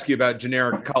got to ask you about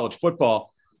generic college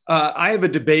football. I have a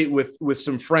debate with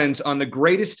some friends on the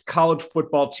greatest college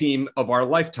football team of our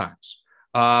lifetimes.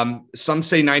 Some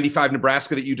say 95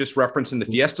 Nebraska that you just referenced in the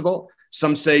Fiesta Bowl.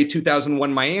 Some say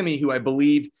 2001 Miami, who I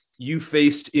believe you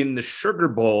faced in the Sugar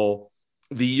Bowl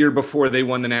the year before they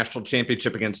won the national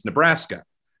championship against Nebraska.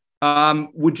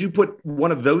 Would you put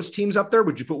one of those teams up there?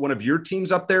 Would you put one of your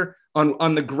teams up there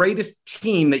on the greatest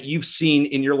team that you've seen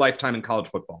in your lifetime in college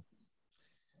football?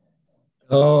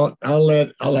 I'll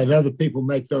let other people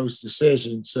make those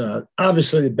decisions.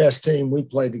 Obviously, the best team we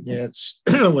played against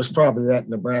was probably that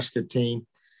Nebraska team.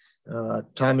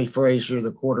 Tommy Frazier,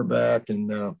 the quarterback,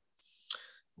 and of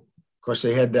course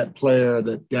they had that player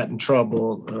that got in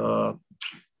trouble.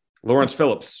 Lawrence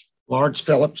Phillips.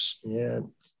 Yeah,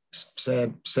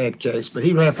 sad case, but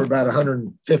he ran for about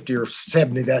 150 or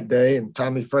 70 that day, and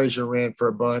Tommy Frazier ran for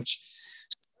a bunch.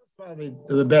 Probably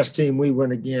the best team we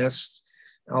went against.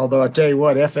 Although I tell you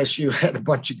what, FSU had a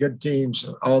bunch of good teams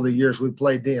all the years we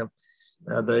played them.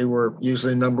 They were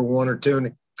usually number 1 or 2 in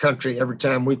the country every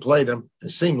time we played them, it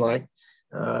seemed like,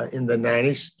 in the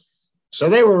 90s. So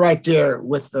they were right there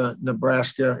with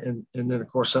Nebraska. And then, of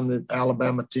course, some of the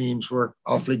Alabama teams were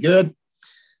awfully good.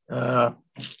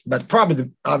 But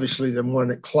probably, obviously, the one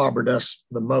that clobbered us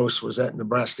the most was that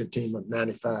Nebraska team of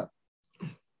 95.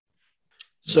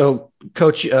 So,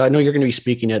 Coach, I know you're going to be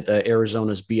speaking at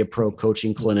Arizona's P.R.O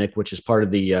coaching clinic, which is part of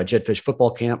the Jedd Fisch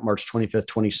football camp, March 25th,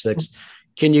 26th.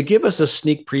 Can you give us a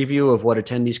sneak preview of what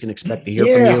attendees can expect to hear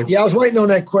from you? Yeah, I was waiting on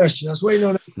that question.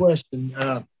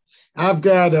 I've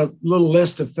got a little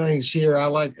list of things here. I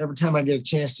like every time I get a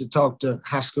chance to talk to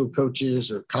high school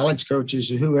coaches or college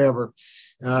coaches or whoever,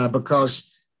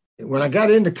 because when I got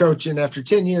into coaching after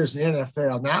 10 years in the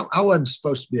NFL, now I wasn't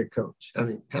supposed to be a coach. I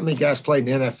mean, how many guys played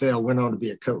in the NFL went on to be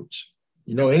a coach?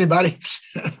 You know, anybody?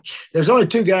 There's only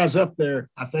 2 guys up there,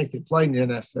 I think, that played in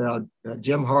the NFL,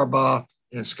 Jim Harbaugh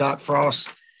and Scott Frost,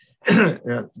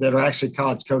 that are actually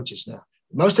college coaches now.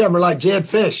 Most of them are like Jedd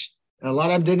Fisch. A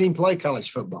lot of them didn't even play college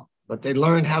football, but they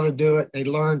learned how to do it. They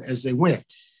learned as they went.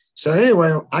 So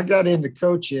anyway, I got into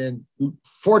coaching,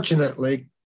 fortunately,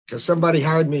 because somebody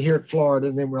hired me here at Florida,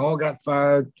 and then we all got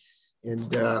fired.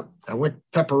 And I went to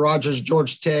Pepper Rogers,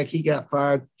 Georgia Tech. He got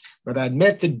fired. But I'd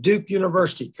met the Duke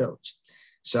University coach.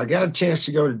 So I got a chance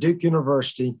to go to Duke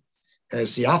University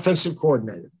as the offensive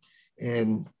coordinator.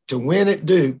 And to win at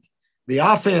Duke, the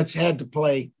offense had to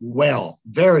play well,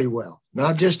 very well,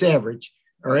 not just average,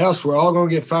 or else we're all going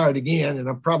to get fired again, and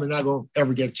I'm probably not going to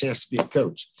ever get a chance to be a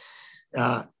coach.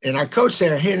 And our coach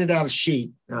there handed out a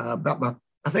sheet about my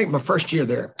first year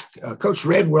there, Coach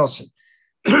Red Wilson,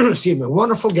 excuse me, a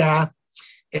wonderful guy.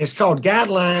 And it's called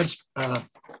Guidelines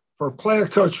for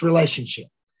Player-Coach Relationship.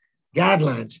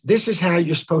 Guidelines. This is how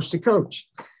you're supposed to coach.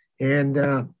 And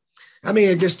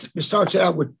it starts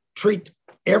out with treat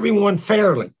everyone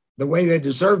fairly, the way they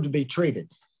deserve to be treated.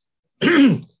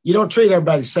 You don't treat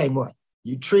everybody the same way.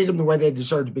 You treat them the way they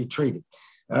deserve to be treated.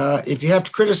 If you have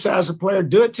to criticize a player,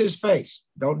 do it to his face.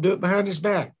 Don't do it behind his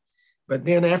back. But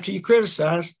then after you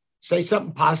criticize, say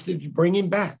something positive to bring him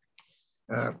back.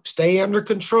 Stay under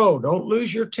control. Don't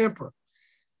lose your temper.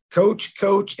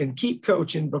 Coach, and keep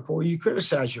coaching before you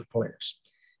criticize your players.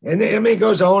 And then it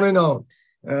goes on and on.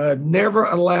 Never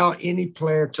allow any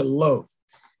player to loaf.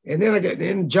 And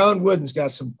then John Wooden's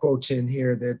got some quotes in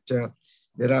here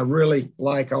that I really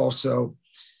like also.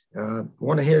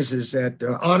 One of his is that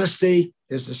honesty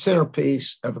is the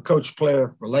centerpiece of a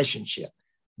coach-player relationship.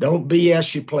 Don't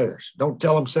BS your players. Don't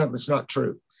tell them something that's not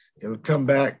true. It'll come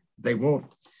back. They won't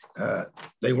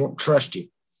trust you.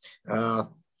 And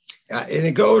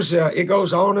it goes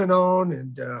on and on.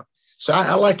 And so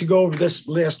I like to go over this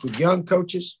list with young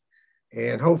coaches,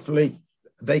 and hopefully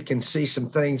they can see some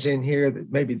things in here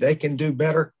that maybe they can do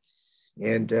better,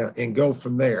 and go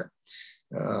from there.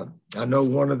 I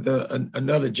know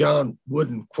another John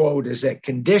Wooden quote is that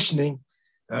conditioning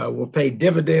will pay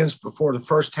dividends before the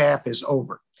first half is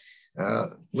over.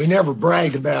 We never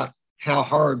bragged about how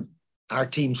hard our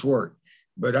teams work,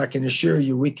 but I can assure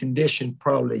you we condition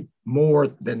probably more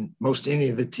than most any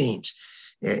of the teams.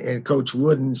 And Coach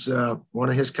Wooden's, one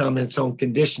of his comments on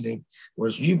conditioning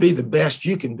was, you be the best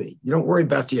you can be. You don't worry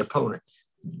about the opponent.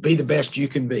 Be the best you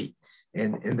can be.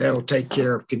 And that'll take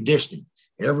care of conditioning.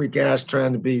 Every guy's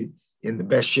trying to be in the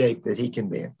best shape that he can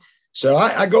be in. So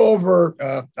I go over,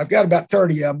 I've got about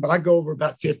 30 of them, but I go over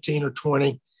about 15 or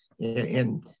 20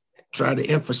 and try to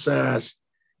emphasize,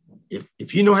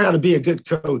 if you know how to be a good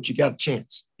coach, you got a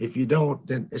chance. If you don't,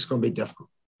 then it's going to be difficult.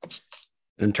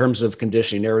 In terms of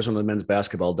conditioning, Arizona men's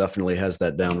basketball definitely has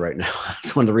that down right now.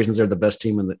 It's one of the reasons they're the best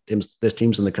teams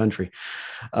in the country.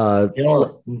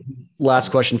 Last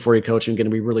question for you, Coach. And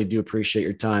again, we really do appreciate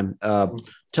your time.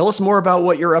 Tell us more about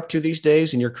what you're up to these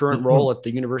days and your current role at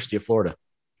the University of Florida.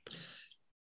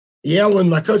 Yeah, when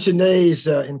my coaching days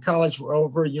in college were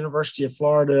over, University of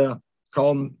Florida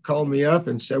called me up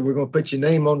and said, we're going to put your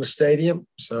name on the stadium.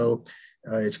 So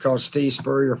it's called Steve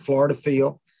Spurrier Florida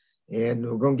Field. And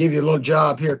we're going to give you a little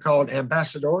job here called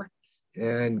ambassador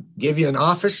and give you an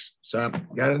office. So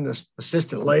I've got an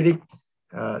assistant lady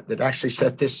that actually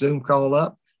set this Zoom call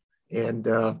up and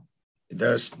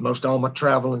does most all my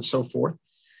travel and so forth.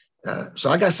 So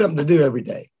I got something to do every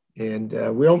day. And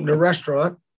we opened a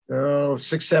restaurant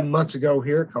 6-7 months ago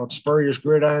here called Spurrier's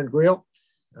Gridiron Grill.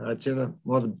 It's in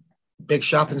one of the big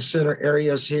shopping center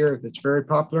areas here that's very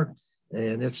popular,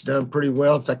 and it's done pretty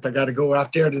well. In fact, I got to go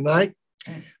out there tonight.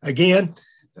 Again,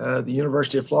 the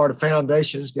University of Florida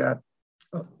Foundation's got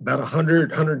about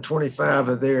 125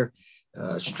 of their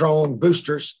strong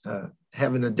boosters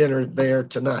having a dinner there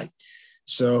tonight.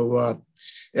 So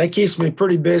that keeps me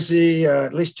pretty busy,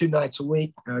 at least 2 nights a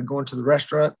week, going to the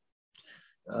restaurant,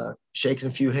 shaking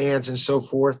a few hands and so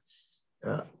forth.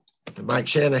 Mike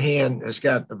Shanahan has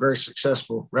got a very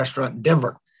successful restaurant in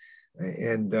Denver.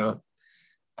 And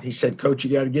he said, Coach,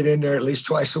 you got to get in there at least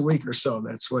twice a week or so.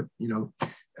 That's what,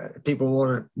 people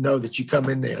want to know that you come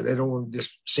in there. They don't want to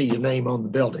just see your name on the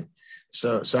building.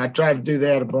 So I try to do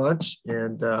that a bunch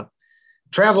and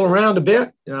travel around a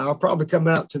bit. I'll probably come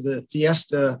out to the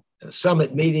Fiesta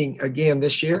Summit meeting again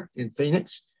this year in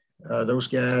Phoenix. Those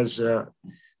guys,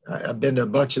 I've been to a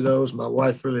bunch of those. My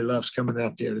wife really loves coming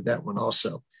out there to that one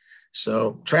also.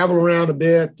 So travel around a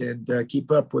bit and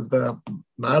keep up with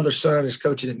my other son is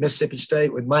coaching at Mississippi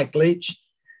State with Mike Leach.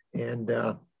 And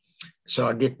so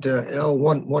I get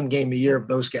one game a year of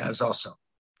those guys also.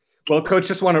 Well, Coach,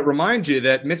 just want to remind you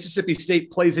that Mississippi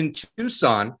State plays in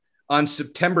Tucson on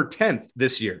September 10th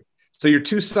this year. So your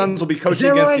two sons will be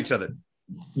coaching against each other.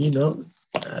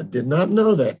 I did not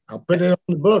know that. I'll put it on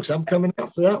the books. I'm coming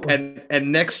out for that one.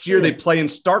 And next year they play in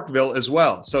Starkville as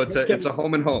well. So it's a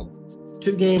home and home.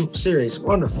 2-game series.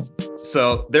 Wonderful.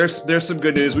 So there's some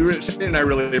good news. Shane and I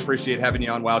really appreciate having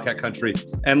you on Wildcat Country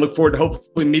and look forward to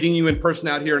hopefully meeting you in person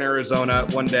out here in Arizona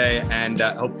one day and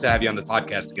hope to have you on the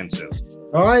podcast again soon.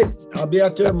 All right. I'll be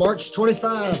out there March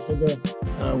 25 for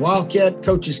the Wildcat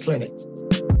Coaches Clinic.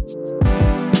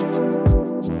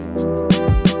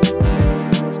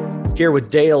 Here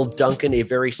with Dale Duncan, a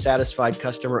very satisfied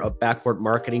customer of Backcourt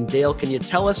Marketing. Dale, can you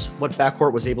tell us what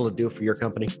Backcourt was able to do for your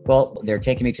company? Well, they're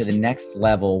taking me to the next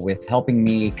level with helping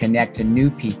me connect to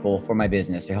new people for my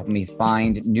business. They're helping me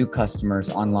find new customers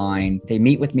online. They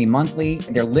meet with me monthly.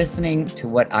 They're listening to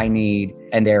what I need,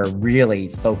 and they're really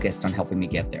focused on helping me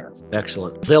get there.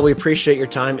 Excellent. Dale, we appreciate your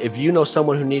time. If you know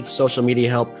someone who needs social media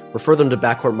help, refer them to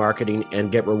Backcourt Marketing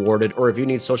and get rewarded. Or if you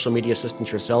need social media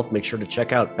assistance yourself, make sure to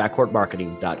check out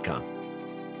backcourtmarketing.com.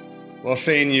 Well,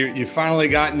 Shane, you finally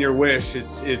gotten your wish.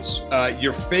 It's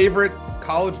your favorite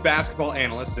college basketball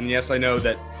analyst, and yes, I know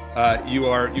that you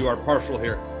are partial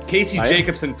here. Casey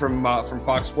Jacobsen from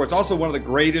Fox Sports, also one of the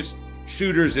greatest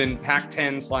shooters in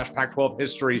Pac-10/Pac-12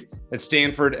 history at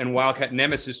Stanford and Wildcat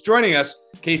nemesis, joining us.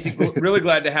 Casey, really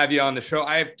glad to have you on the show.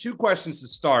 I have two questions to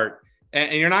start,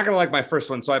 and you're not going to like my first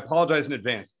one, so I apologize in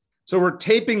advance. So we're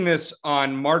taping this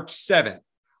on March 7th.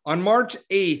 On March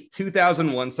 8th,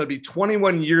 2001, so that'd be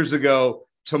 21 years ago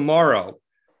tomorrow,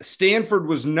 Stanford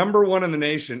was number 1 in the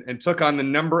nation and took on the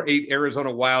number 8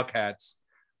 Arizona Wildcats.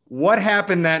 What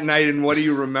happened that night, and what do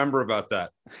you remember about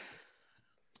that?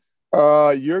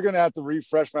 You're gonna have to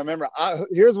refresh my memory.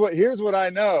 Here's what I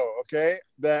know. Okay,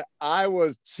 that I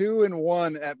was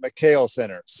 2-1 at McHale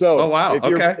Center. So, wow,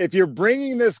 if you're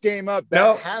bringing this game up,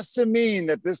 that has to mean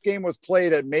that this game was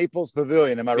played at Maples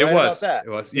Pavilion. Am I right about that? It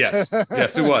was. Yes,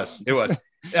 yes, it was. It was.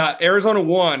 Arizona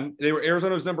won.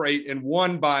 Arizona's number 8 and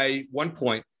won by 1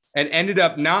 point, and ended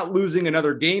up not losing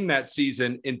another game that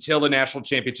season until the national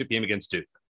championship game against Duke.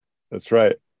 That's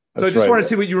right. So I just want to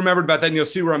see what you remembered about that, and you'll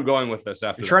see where I'm going with this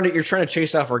after. You're trying to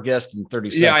chase off our guest in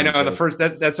 30 seconds. Yeah, I know. So. The first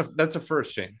that's a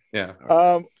first, Shane. Yeah.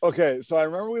 Okay, so I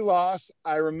remember we lost.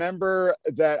 I remember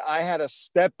that I had a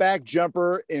step back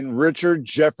jumper in Richard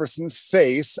Jefferson's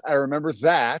face. I remember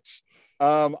that.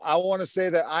 I want to say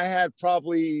that I had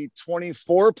probably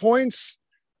 24 points.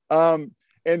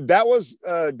 And that was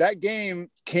that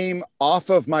game came off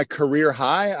of my career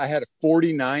high. I had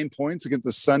 49 points against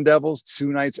the Sun Devils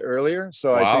 2 nights earlier.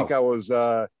 So wow. I think I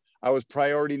was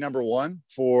priority number 1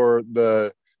 for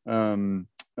the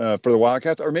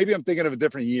Wildcats, or maybe I'm thinking of a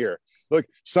different year. Look,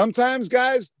 sometimes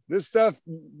guys, this stuff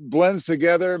blends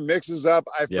together, mixes up.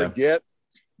 I forget,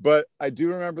 but I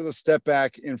do remember the step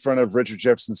back in front of Richard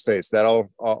Jefferson's face. That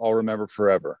I'll remember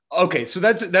forever. Okay. So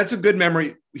that's a good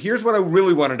memory. Here's what I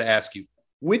really wanted to ask you.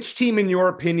 Which team, in your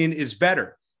opinion, is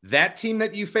better? That team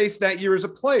that you faced that year as a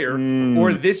player,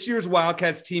 or this year's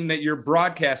Wildcats team that you're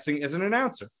broadcasting as an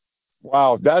announcer?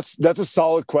 Wow, that's a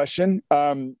solid question.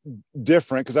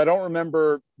 Different, because I don't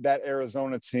remember that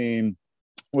Arizona team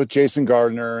with Jason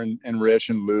Gardner and Rich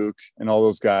and Luke and all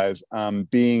those guys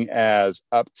being as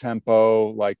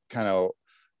up-tempo, like kind of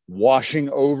washing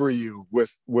over you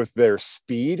with their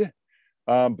speed.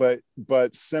 But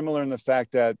similar in the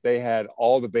fact that they had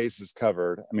all the bases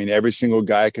covered. I mean, every single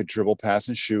guy could dribble, pass,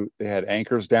 and shoot. They had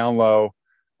anchors down low.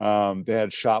 They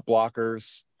had shot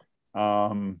blockers.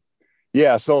 So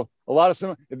a lot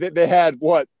of they had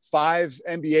 5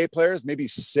 NBA players, maybe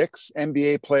 6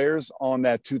 NBA players on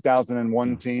that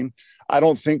 2001 team. I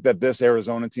don't think that this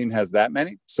Arizona team has that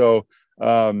many. So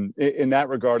in that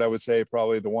regard, I would say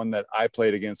probably the one that I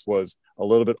played against was a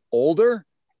little bit older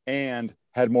and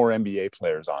had more NBA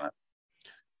players on it.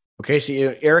 Okay, so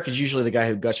Eric is usually the guy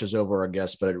who gushes over our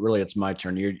guests, but it's my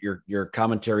turn. Your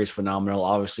commentary is phenomenal.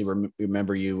 Obviously,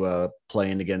 remember you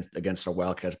playing against our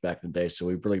Wildcats back in the day, so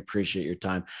we really appreciate your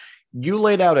time. You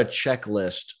laid out a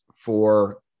checklist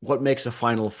for what makes a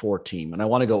Final Four team, and I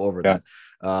want to go over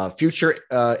that. Future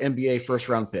NBA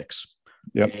first-round picks,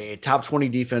 a top 20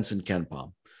 defense in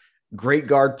KenPom, great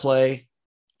guard play,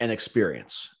 and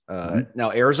experience.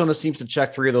 Now, Arizona seems to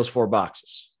check 3 of those 4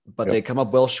 boxes, but they come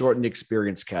up well short in the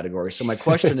experience category. So my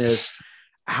question is,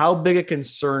 how big a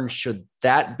concern should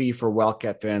that be for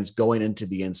Wildcat fans going into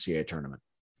the NCAA tournament?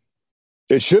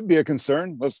 It should be a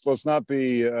concern. Let's not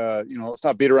be, let's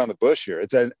not beat around the bush here.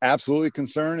 It's an absolutely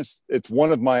concern. It's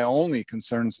one of my only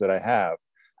concerns that I have.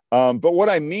 But what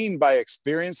I mean by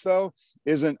experience, though,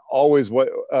 isn't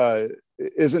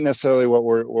necessarily what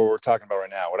we're talking about right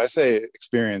now. When I say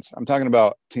experience, I'm talking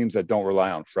about teams that don't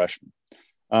rely on freshmen.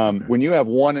 When you have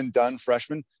one and done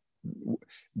freshmen,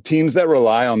 teams that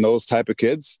rely on those type of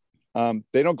kids,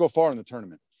 they don't go far in the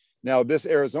tournament. Now, this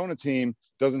Arizona team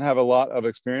doesn't have a lot of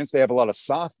experience. They have a lot of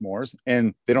sophomores,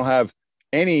 and they don't have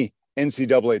any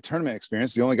NCAA tournament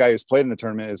experience. The only guy who's played in the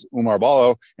tournament is Umar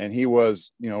Ballo, and he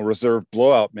was, reserve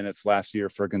blowout minutes last year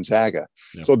for Gonzaga.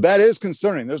 Yeah. So that is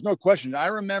concerning. There's no question. I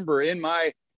remember in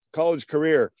my college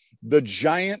career, the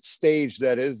giant stage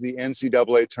that is the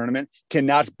NCAA tournament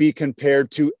cannot be compared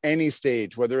to any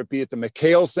stage, whether it be at the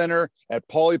McHale Center, at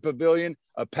Pauley Pavilion,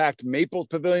 a packed Maples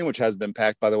Pavilion, which has been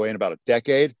packed, by the way, in about a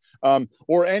decade,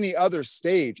 or any other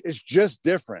stage. It's just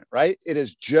different, right? It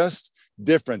is just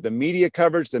different. The media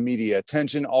coverage, the media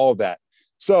attention, all of that.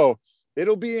 So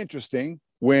it'll be interesting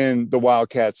when the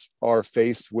Wildcats are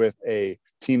faced with a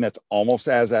team that's almost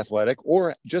as athletic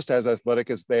or just as athletic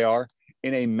as they are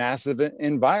in a massive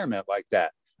environment like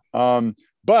that.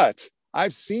 But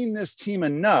I've seen this team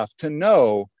enough to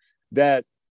know that,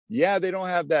 they don't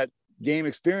have that game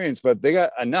experience, but they got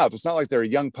enough. It's not like they're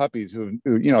young puppies who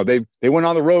they went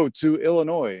on the road to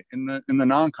Illinois in the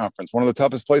non-conference, one of the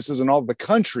toughest places in all of the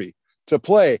country to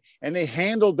play, and they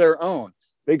handled their own.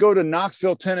 They go to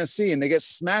Knoxville, Tennessee, and they get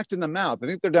smacked in the mouth. I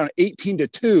think they're down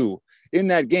 18-2 in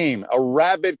that game, a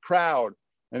rabid crowd,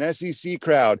 an SEC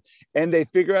crowd, and they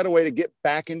figure out a way to get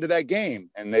back into that game,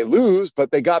 and they lose,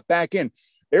 but they got back in.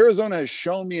 Arizona has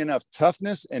shown me enough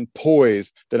toughness and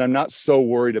poise that I'm not so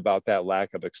worried about that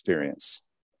lack of experience.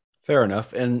 Fair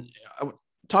enough. And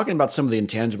talking about some of the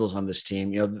intangibles on this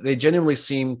team, they genuinely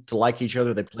seem to like each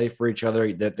other. They play for each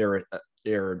other. That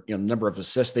their number of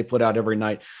assists they put out every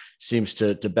night seems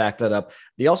to back that up.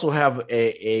 They also have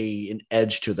an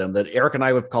edge to them that Eric and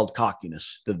I have called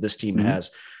cockiness that this team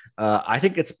has. I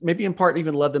think it's maybe in part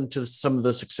even led them to some of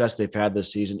the success they've had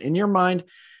this season. In your mind,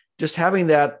 just having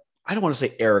that, I don't want to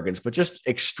say arrogance, but just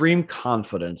extreme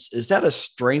confidence, is that a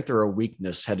strength or a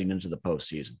weakness heading into the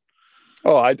postseason?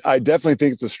 Oh, I definitely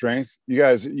think it's a strength. You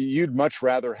guys, you'd much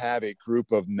rather have a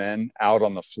group of men out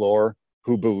on the floor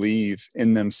who believe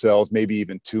in themselves, maybe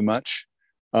even too much,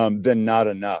 than not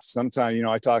enough. Sometimes,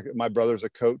 my brother's a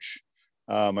coach,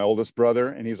 my oldest brother,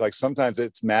 and he's like, sometimes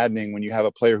it's maddening when you have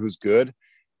a player who's good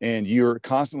and you're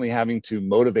constantly having to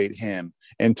motivate him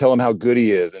and tell him how good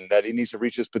he is and that he needs to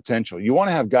reach his potential. You want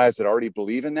to have guys that already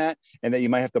believe in that and that you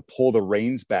might have to pull the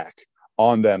reins back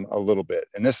on them a little bit.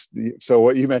 And so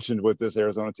what you mentioned with this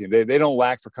Arizona team, they don't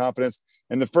lack for confidence.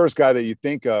 And the first guy that you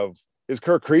think of is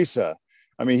Kerr Kriisa.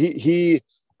 I mean, he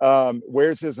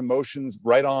wears his emotions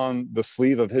right on the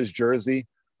sleeve of his jersey.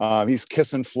 He's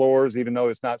kissing floors, even though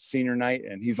it's not senior night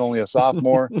and he's only a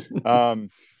sophomore.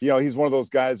 He's one of those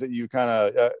guys that you kind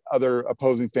of other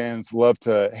opposing fans love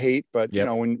to hate, but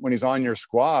when he's on your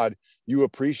squad, you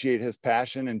appreciate his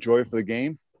passion and joy for the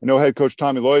game. I know head coach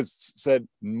Tommy Lloyd said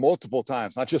multiple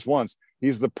times, not just once,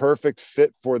 he's the perfect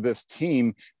fit for this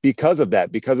team because of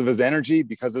that, because of his energy,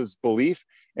 because of his belief,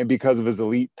 and because of his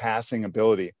elite passing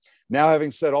ability. Now, having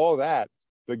said all that,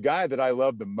 the guy that I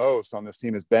love the most on this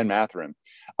team is Ben Mathurin.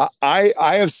 I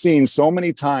have seen so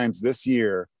many times this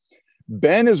year,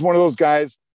 Ben is one of those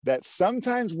guys that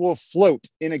sometimes will float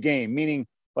in a game, meaning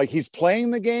like he's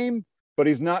playing the game, but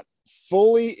he's not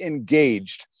fully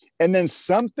engaged. And then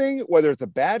something, whether it's a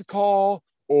bad call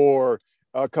or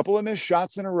a couple of missed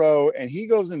shots in a row, and he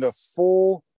goes into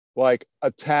full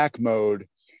attack mode.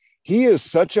 He is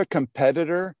such a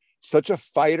competitor, such a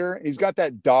fighter. He's got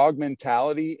that dog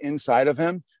mentality inside of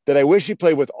him that I wish he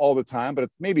played with all the time, but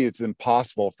maybe it's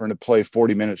impossible for him to play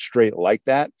 40 minutes straight like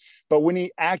that. But when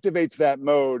he activates that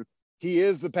mode, he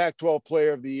is the Pac-12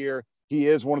 player of the year. He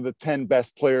is one of the 10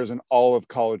 best players in all of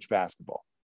college basketball.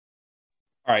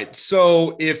 All right.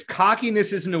 So if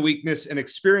cockiness isn't a weakness and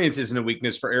experience isn't a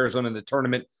weakness for Arizona in the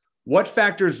tournament, what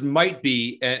factors might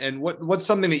be, and what's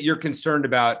something that you're concerned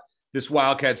about this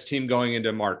Wildcats team going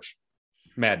into March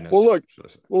Madness? Well,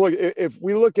 look, if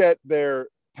we look at their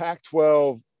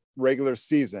Pac-12 regular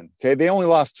season, okay, they only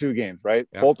lost 2 games, right?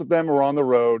 Yeah. Both of them were on the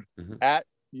road at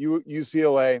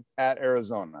UCLA, at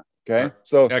Arizona. Okay. Right.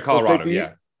 So at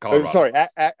Colorado, Colorado. Sorry,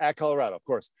 at Colorado, of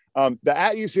course. The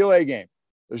at UCLA game,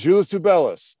 Julius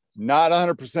Tubelis, not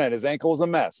 100%. His ankle was a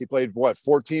mess. He played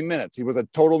 14 minutes. He was a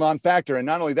total non-factor. And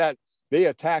not only that, they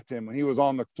attacked him when he was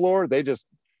on the floor. They just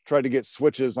tried to get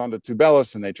switches onto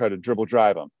Tubelis and they tried to dribble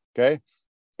drive him. Okay.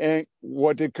 And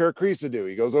what did Kerr Kriisa do?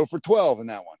 He goes 0 for 12 in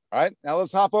that one. All right. Now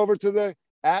let's hop over to the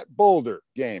at Boulder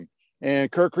game. And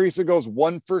Kerr Kriisa goes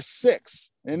 1 for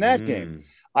 6 in that game.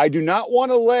 I do not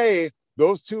want to lay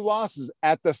those 2 losses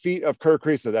at the feet of Kerr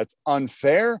Kriisa. That's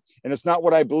unfair. And it's not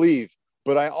what I believe.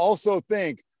 But I also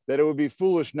think that it would be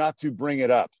foolish not to bring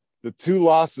it up. The 2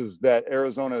 losses that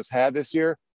Arizona has had this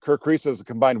year, Kerr Kriisa has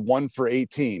combined 1 for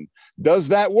 18. Does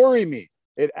that worry me?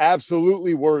 It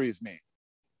absolutely worries me.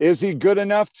 Is he good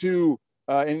enough to,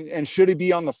 and should he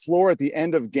be on the floor at the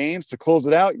end of games to close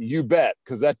it out? You bet,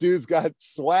 because that dude's got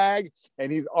swag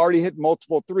and he's already hit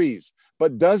multiple threes.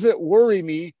 But does it worry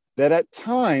me that at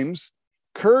times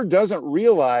Kerr doesn't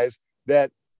realize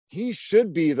that he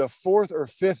should be the 4th or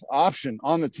 5th option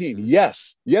on the team?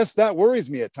 Yes, that worries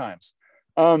me at times.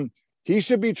 He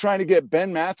should be trying to get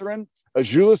Ben Mathurin,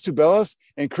 Julius Tubelis,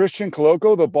 and Christian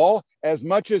Koloko the ball as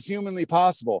much as humanly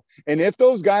possible. And if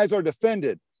those guys are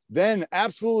defended, then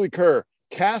absolutely, Kerr,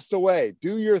 cast away,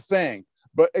 do your thing,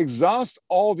 but exhaust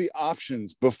all the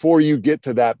options before you get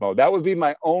to that mode. That would be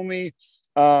my only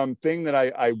thing that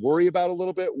I worry about a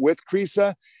little bit with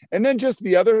Kriisa. And then just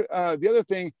the other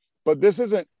thing, but this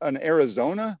isn't an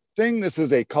Arizona thing. This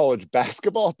is a college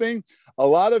basketball thing. A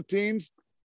lot of teams,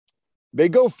 they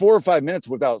go 4 or 5 minutes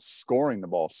without scoring the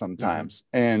ball sometimes.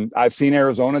 And I've seen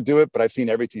Arizona do it, but I've seen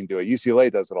every team do it. UCLA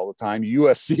does it all the time.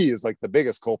 USC is like the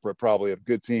biggest culprit probably of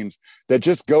good teams that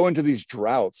just go into these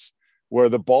droughts where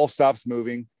the ball stops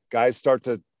moving. Guys start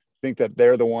to think that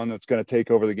they're the one that's going to take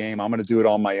over the game. I'm going to do it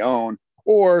on my own.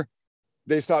 Or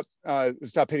they stop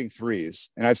hitting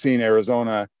threes. And I've seen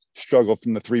Arizona struggled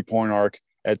from the 3-point arc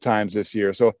at times this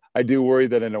year. So I do worry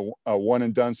that in a one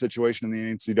and done situation in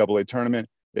the NCAA tournament,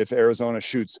 if Arizona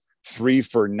shoots 3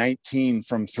 for 19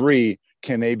 from 3,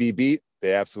 can they be beat?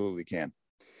 They absolutely can.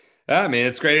 I mean,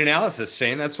 it's great analysis,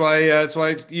 Shane. That's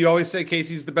why you always say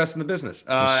Casey's the best in the business.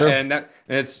 Yes, and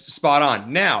it's spot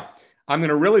on. Now, I'm going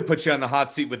to really put you on the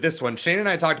hot seat with this one. Shane and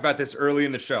I talked about this early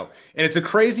in the show, and it's a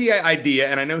crazy idea,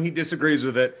 and I know he disagrees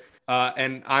with it,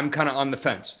 and I'm kind of on the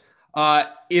fence.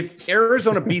 If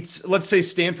Arizona beats, let's say,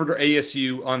 Stanford or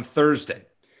ASU on Thursday,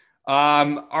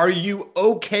 are you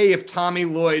okay if Tommy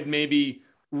Lloyd maybe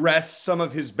rests some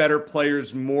of his better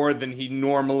players more than he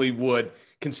normally would,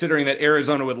 considering that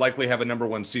Arizona would likely have a number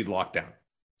 1 seed locked down?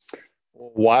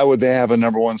 Why would they have a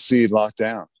number 1 seed locked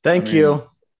down? Thank you.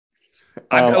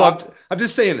 I'm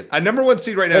just saying that. A number 1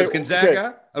 seed right now is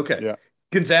Gonzaga. Okay. Yeah.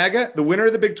 Gonzaga, the winner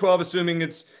of the Big 12, assuming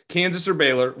it's Kansas or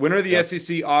Baylor, winner of the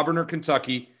SEC, Auburn or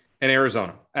Kentucky, and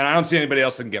Arizona. And I don't see anybody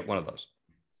else that can get one of those.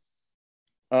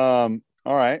 All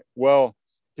right. Well,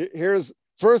 here's,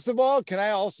 first of all, can I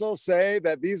also say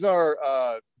that these are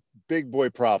big boy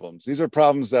problems. These are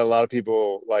problems that a lot of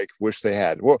people wish they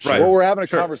had. What we're having a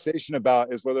conversation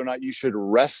about is whether or not you should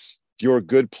rest your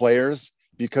good players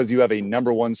because you have a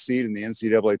number 1 seed in the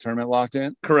NCAA tournament locked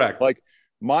in. Correct. Like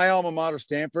my alma mater,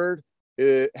 Stanford,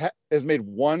 has made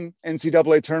 1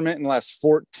 NCAA tournament in the last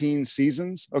 14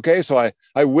 seasons. Okay. So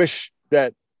I wish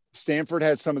that Stanford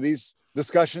had some of these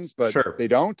discussions, but they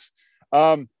don't.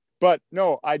 But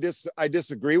no, I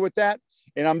disagree with that.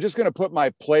 And I'm just going to put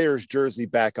my player's jersey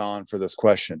back on for this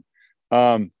question.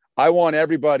 I want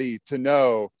everybody to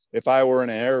know, if I were in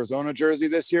an Arizona jersey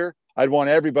this year, I'd want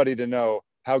everybody to know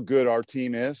how good our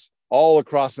team is all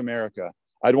across America.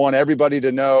 I'd want everybody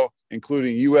to know,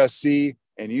 including USC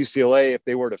and UCLA, if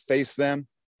they were to face them,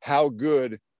 how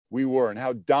good we were and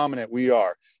how dominant we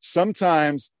are.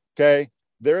 Sometimes, okay,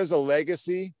 there is a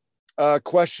legacy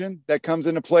question that comes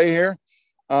into play here.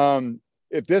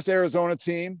 If this Arizona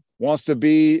team wants to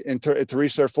be to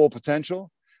reach their full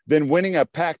potential, then winning a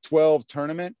Pac-12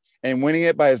 tournament and winning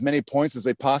it by as many points as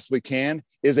they possibly can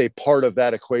is a part of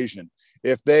that equation.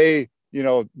 If they,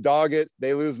 dog it,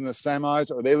 they lose in the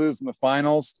semis or they lose in the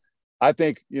finals, I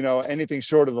think, anything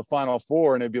short of the Final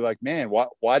Four, and it'd be like, man,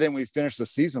 why didn't we finish the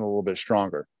season a little bit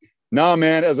stronger? No,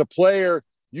 man, as a player,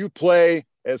 you play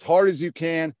as hard as you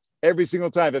can every single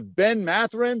time. If Ben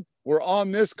Mathurin were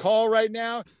on this call right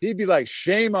now, he'd be like,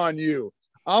 shame on you.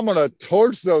 I'm going to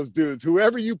torch those dudes.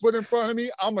 Whoever you put in front of me,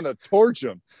 I'm going to torch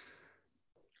them.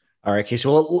 All right, Casey.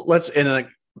 Well,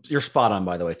 you're spot on,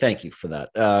 by the way. Thank you for that.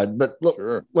 But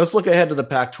let's look ahead to the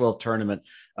Pac-12 tournament.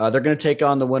 They're going to take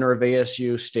on the winner of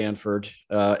ASU, Stanford,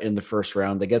 in the first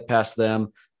round. They get past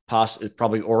them,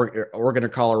 probably Oregon or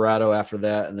Colorado after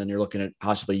that, and then you're looking at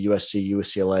possibly USC,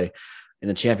 UCLA in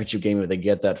the championship game if they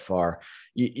get that far.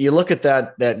 You look at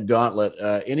that gauntlet.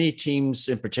 Any teams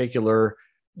in particular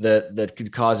that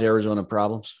could cause Arizona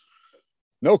problems?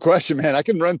 No question, man. I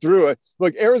can run through it.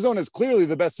 Look, Arizona is clearly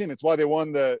the best team. It's why they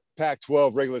won the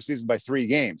Pac-12 regular season by 3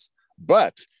 games.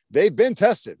 But they've been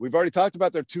tested. We've already talked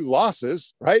about their 2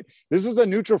 losses, right? This is a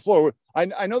neutral floor.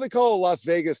 I know they call it Las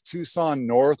Vegas, Tucson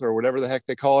North, or whatever the heck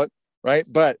they call it, right?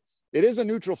 But it is a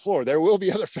neutral floor. There will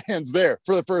be other fans there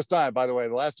for the first time, by the way.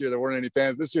 Last year, there weren't any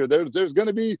fans. This year, there's going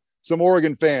to be some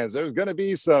Oregon fans. There's going to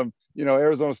be some,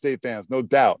 Arizona State fans, no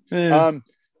doubt.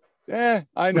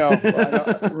 I know.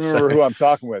 I remember who I'm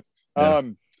talking with.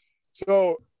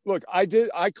 So look,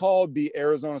 I called the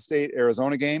Arizona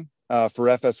State-Arizona game for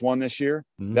FS1 this year.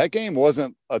 Mm-hmm. That game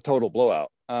wasn't a total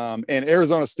blowout. And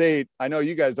Arizona State, I know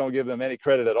you guys don't give them any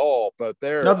credit at all, but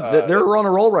they're on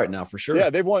a roll right now for sure. Yeah,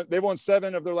 they've won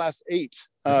 7 of their last 8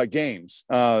 games.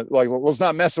 Let's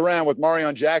not mess around with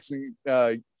Marion Jackson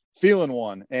feeling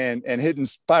one and hitting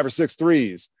 5 or 6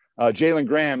 threes. Jalen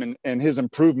Graham and his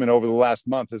improvement over the last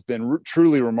month has been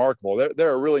truly remarkable.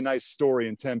 They're a really nice story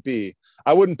in Tempe.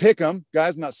 I wouldn't pick them,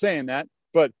 guys. I'm not saying that,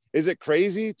 but is it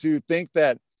crazy to think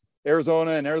that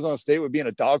Arizona and Arizona State would be in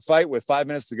a dogfight with 5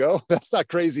 minutes to go? That's not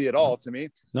crazy at all to me.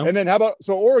 No. And then how about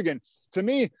Oregon? To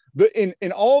me,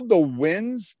 in all of the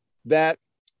wins that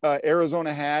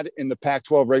Arizona had in the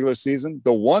Pac-12 regular season,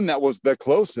 the one that was the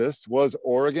closest was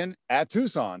Oregon at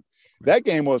Tucson. That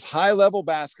game was high-level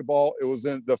basketball.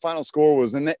 The final score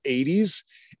was in the 80s,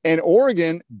 and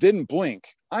Oregon didn't blink.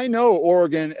 I know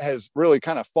Oregon has really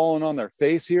kind of fallen on their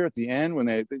face here at the end when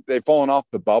they've fallen off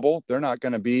the bubble. They're not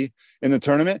going to be in the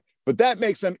tournament, but that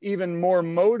makes them even more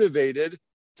motivated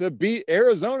to beat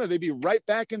Arizona. They'd be right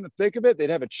back in the thick of it. They'd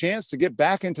have a chance to get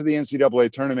back into the NCAA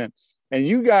tournament. And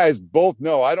you guys both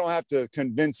know, I don't have to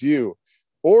convince you,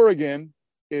 Oregon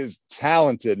is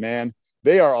talented, man.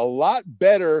 They are a lot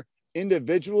better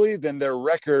individually than their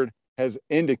record has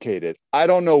indicated. I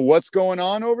don't know what's going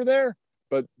on over there,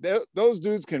 but those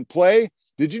dudes can play.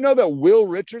 Did you know that Will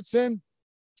Richardson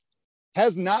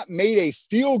has not made a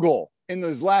field goal in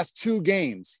his last 2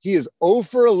 games? He is 0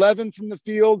 for 11 from the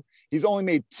field. He's only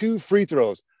made 2 free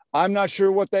throws. I'm not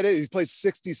sure what that is. He's played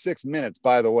 66 minutes,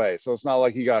 by the way. So it's not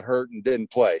like he got hurt and didn't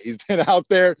play. He's been out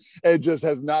there and just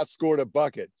has not scored a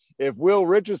bucket. If Will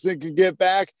Richardson can get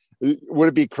back, would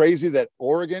it be crazy that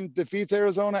Oregon defeats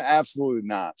Arizona? Absolutely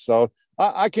not. So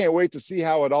I can't wait to see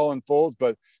how it all unfolds.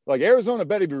 But like, Arizona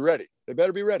better be ready. They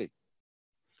better be ready.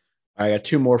 I got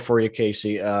 2 more for you,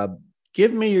 Casey.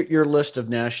 Give me your list of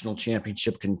national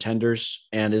championship contenders,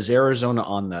 and is Arizona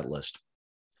on that list?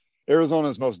 Arizona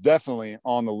is most definitely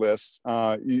on the list.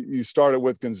 You started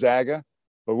with Gonzaga,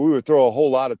 but we would throw a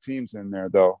whole lot of teams in there,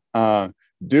 though.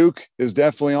 Duke is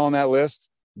definitely on that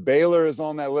list. Baylor is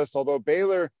on that list, although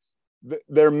Baylor,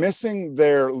 they're missing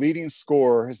their leading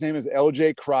scorer. His name is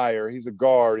LJ Cryer. He's a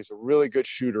guard. He's a really good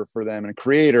shooter for them and a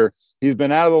creator. He's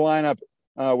been out of the lineup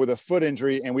with a foot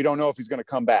injury, and we don't know if he's going to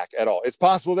come back at all. It's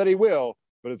possible that he will,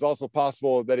 but it's also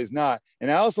possible that he's not.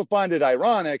 And I also find it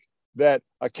ironic that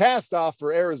a cast-off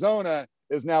for Arizona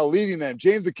is now leading them.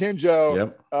 James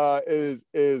Akinjo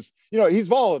is he's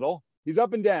volatile. He's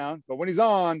up and down, but when he's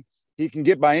on, he can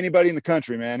get by anybody in the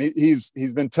country, man. He's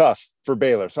been tough for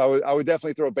Baylor. So I would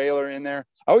definitely throw Baylor in there.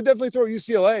 I would definitely throw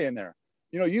UCLA in there.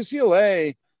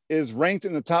 UCLA is ranked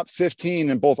in the top 15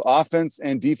 in both offense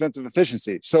and defensive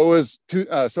efficiency. So is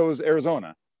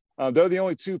Arizona. They're the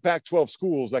only 2 Pac-12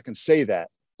 schools that can say that.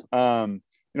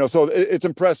 So it's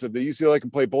impressive that UCLA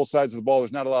can play both sides of the ball.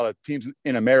 There's not a lot of teams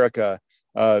in America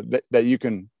that you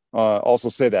can also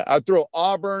say that. I'd throw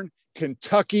Auburn,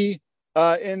 Kentucky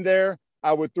in there.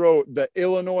 I would throw the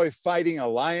Illinois Fighting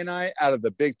Illini out of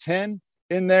the Big Ten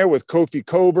in there with Kofi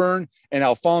Coburn and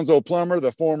Alfonso Plummer,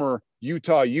 the former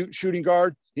Utah Ute shooting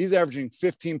guard. He's averaging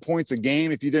 15 points a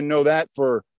game. If you didn't know that,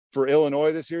 for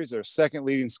Illinois this year, he's their 2nd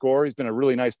leading scorer. He's been a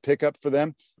really nice pickup for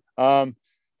them. I'm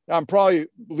probably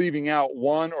leaving out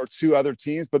 1 or 2 other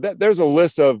teams, but there's a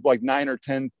list of like 9 or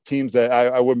 10 teams that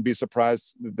I wouldn't be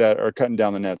surprised that are cutting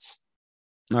down the nets.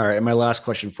 All right. And my last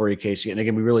question for you, Casey, and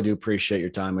again, we really do appreciate your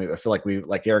time. I feel like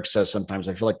like Eric says, sometimes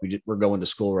I feel like we're going to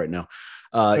school right now.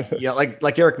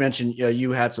 Like Eric mentioned,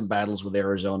 you had some battles with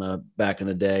Arizona back in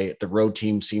the day. The road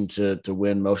team seemed to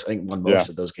win most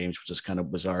of those games, which is kind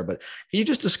of bizarre. But can you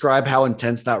just describe how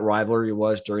intense that rivalry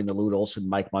was during the Lute Olson,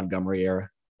 Mike Montgomery era?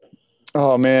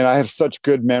 Oh man, I have such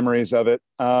good memories of it.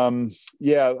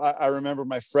 I remember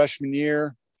my freshman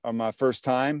year, on my first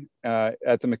time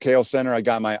at the McHale Center, I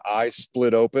got my eye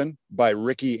split open by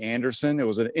Ricky Anderson. It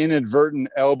was an inadvertent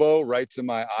elbow right to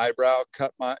my eyebrow,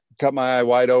 cut my eye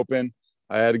wide open.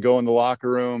 I had to go in the locker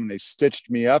room. They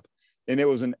stitched me up, and it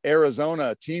was an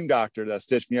Arizona team doctor that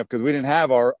stitched me up because we didn't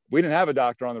have a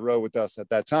doctor on the road with us at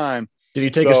that time. Did he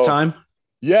take his time?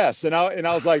 Yes. And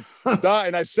I was like, Doc,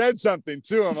 and I said something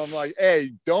to him. I'm like,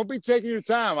 hey, don't be taking your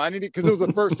time. I need it, because it was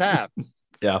the first half.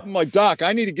 Yeah. I'm like, Doc,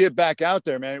 I need to get back out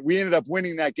there, man. We ended up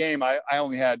winning that game. I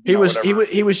only had, he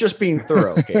was just being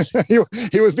thorough. Casey.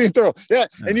 he was being thorough. Yeah.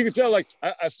 And you can tell, like,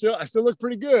 I still look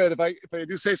pretty good if I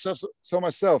do say so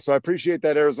myself. So I appreciate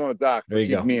that Arizona doc for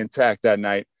keeping me intact that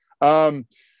night. I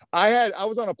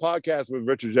was on a podcast with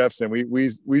Richard Jefferson.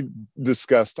 We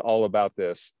discussed all about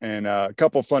this, and a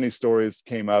couple funny stories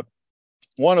came up.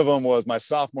 One of them was my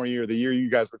sophomore year, the year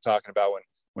you guys were talking about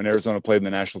when Arizona played in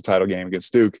the national title game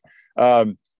against Duke.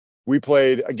 We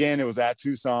played again. It was at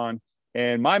Tucson,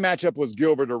 and my matchup was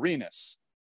Gilbert Arenas,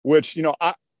 which,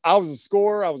 I was a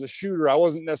scorer. I was a shooter. I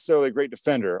wasn't necessarily a great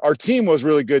defender. Our team was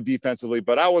really good defensively,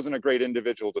 but I wasn't a great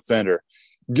individual defender.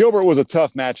 Gilbert was a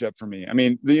tough matchup for me. I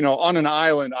mean, on an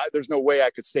island, there's no way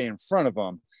I could stay in front of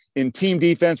him. In team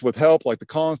defense with help, like the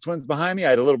Collins twins behind me,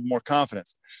 I had a little bit more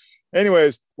confidence.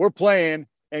 Anyways, we're playing,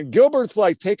 and Gilbert's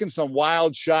like taking some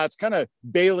wild shots, kind of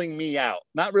bailing me out,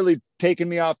 not really taking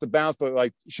me off the bounce, but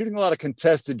like shooting a lot of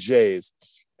contested J's.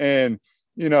 And,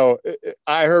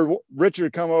 I heard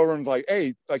Richard come over and was like,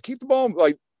 hey, like, keep the ball,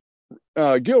 like,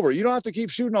 Gilbert, you don't have to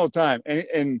keep shooting all the time.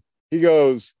 And he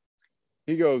goes,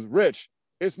 Rich,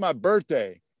 it's my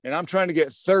birthday, and I'm trying to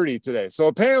get 30 today. So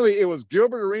apparently it was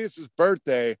Gilbert Arenas'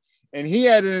 birthday, and he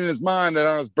had it in his mind that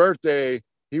on his birthday,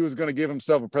 he was going to give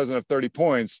himself a present of 30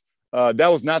 points. That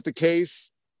was not the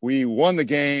case. We won the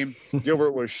game.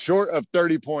 Gilbert was short of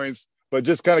 30 points, but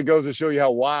just kind of goes to show you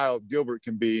how wild Gilbert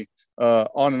can be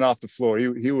on and off the floor.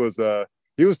 He was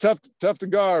tough to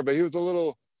guard, but he was a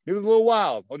little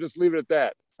wild. I'll just leave it at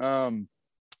that.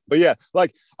 But yeah,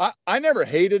 like I never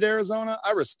hated Arizona.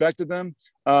 I respected them.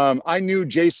 I knew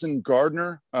Jason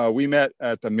Gardner. We met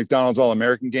at the McDonald's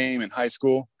All-American game in high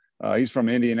school. He's from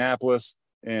Indianapolis.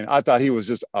 And I thought he was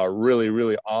just a really,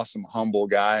 really awesome, humble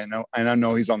guy. And I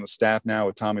know he's on the staff now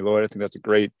with Tommy Lloyd. I think that's a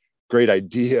great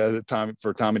idea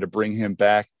for Tommy to bring him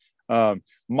back.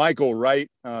 Michael Wright,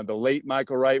 the late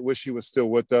Michael Wright, wish he was still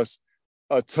with us.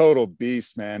 A total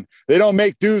beast, man. They don't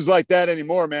make dudes like that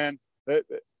anymore, man.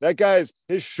 That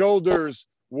his shoulders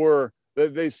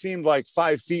they seemed like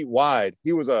 5 feet wide.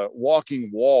 He was a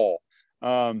walking wall.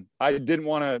 I didn't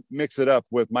want to mix it up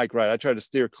with Mike Wright. I tried to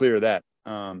steer clear of that.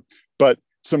 But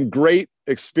some great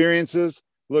experiences.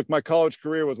 Look, my college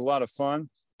career was a lot of fun,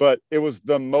 but it was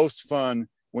the most fun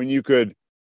when you could,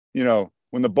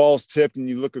 when the ball's tipped and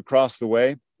you look across the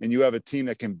way and you have a team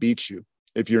that can beat you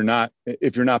if you're not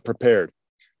prepared.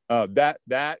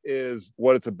 That is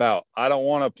what it's about. I don't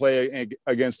want to play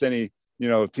against any,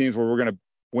 teams where we're going to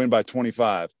win by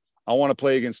 25. I want to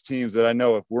play against teams that I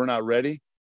know if we're not ready,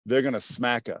 they're going to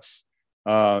smack us.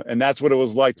 And that's what it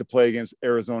was like to play against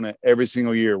Arizona every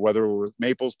single year, whether it was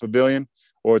Maples Pavilion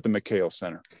or at the McHale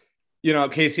Center.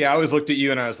 Casey, I always looked at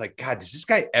you and I was like, God, does this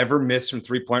guy ever miss from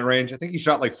 3-point range? I think he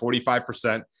shot like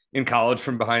 45% in college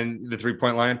from behind the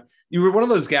 3-point line. You were one of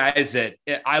those guys that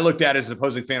I looked at as an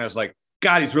opposing fan. I was like,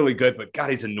 God, he's really good, but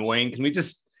God, he's annoying. Can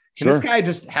this guy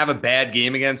just have a bad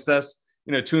game against us?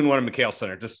 2-1 in McHale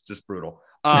Center, just brutal.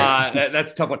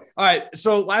 That's a tough one. All right.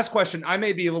 So last question. I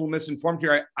may be a little misinformed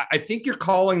here. I think you're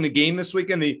calling the game this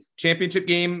weekend, the championship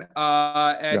game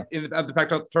of the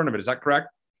Pac-12 tournament. Is that correct?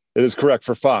 It is correct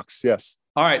for Fox. Yes.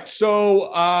 All right.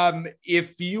 So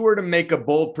if you were to make a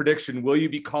bold prediction, will you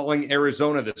be calling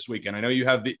Arizona this weekend? I know you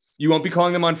won't be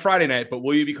calling them on Friday night, but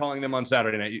will you be calling them on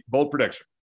Saturday night? Bold prediction.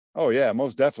 Oh yeah,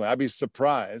 most definitely. I'd be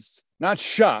surprised, not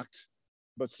shocked,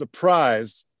 but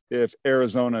surprised if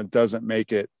Arizona doesn't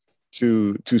make it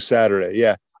to Saturday.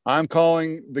 Yeah. I'm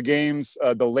calling the games,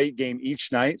 the late game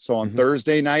each night. So on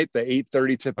Thursday night, the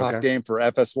 8:30 tip-off game for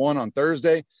FS1 on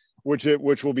Thursday, which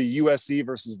will be USC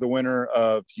versus the winner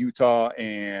of Utah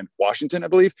and Washington, I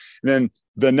believe. And then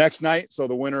the next night, so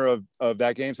the winner of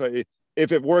that game. So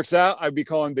if it works out, I'd be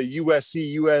calling the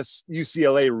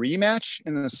UCLA rematch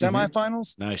in the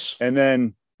semifinals. Nice. And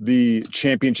then the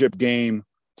championship game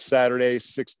Saturday,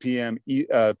 6 p.m.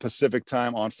 Pacific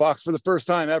time on Fox for the first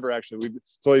time ever, actually.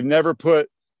 They've never put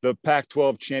the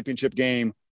Pac-12 championship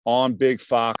game on Big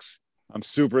Fox. I'm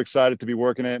super excited to be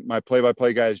working it. My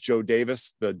play-by-play guy is Joe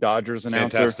Davis, the Dodgers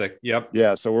announcer. Fantastic. Yep.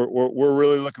 Yeah. So we're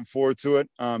really looking forward to it.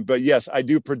 But yes, I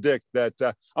do predict that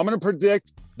I'm going to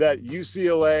predict that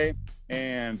UCLA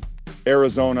and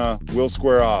Arizona will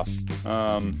square off.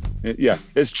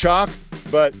 It's chalk,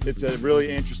 but it's a really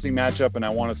interesting matchup, and I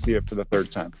want to see it for the third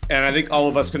time. And I think all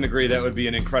of us can agree that would be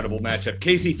an incredible matchup.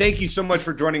 Casey, thank you so much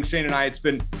for joining Shane and I. It's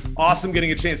been awesome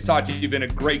getting a chance to talk to you. You've been a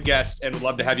great guest, and would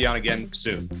love to have you on again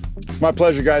soon. It's my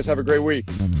pleasure, guys. Have a great week.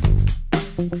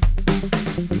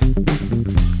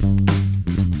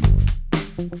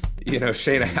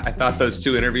 Shane, I thought those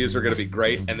 2 interviews were going to be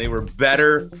great, and they were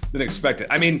better than expected.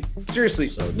 I mean, seriously,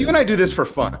 you and I do this for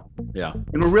fun. Yeah.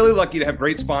 And we're really lucky to have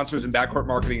great sponsors in Backcourt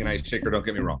Marketing and Ice Shaker, don't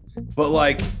get me wrong.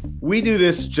 But, we do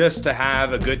this just to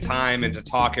have a good time and to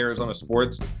talk Arizona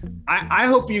sports. I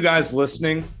hope you guys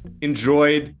listening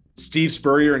enjoyed Steve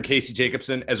Spurrier and Casey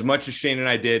Jacobsen as much as Shane and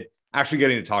I did actually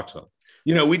getting to talk to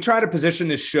them. We try to position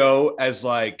this show as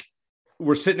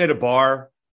we're sitting at a bar,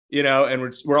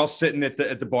 and we're all sitting at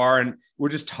the bar and we're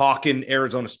just talking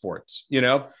Arizona sports,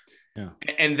 Yeah.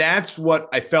 And that's what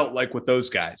I felt like with those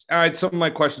guys. All right. Some of my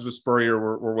questions with Spurrier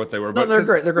were what they were, but they're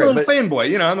great. They're great. I'm a little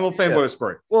fanboy, I'm a little fanboy with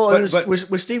Spurrier. Well,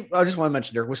 with Steve, I just want to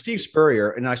mention there with Steve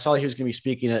Spurrier, and I saw he was going to be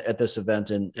speaking at this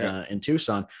event in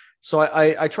Tucson. So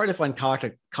I tried to find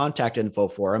contact info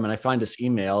for him, and I find this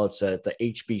email. It's at the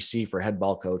HBC for head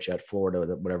ball coach at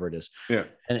Florida, whatever it is. Yeah.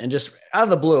 And just out of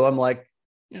the blue, I'm like,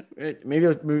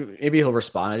 maybe he'll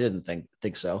respond. I didn't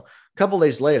think so. A couple of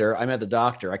days later, I'm at the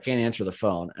doctor. I can't answer the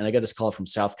phone, and I get this call from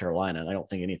South Carolina, and I don't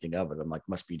think anything of it. I'm like,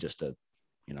 must be just a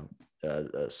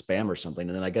spam or something.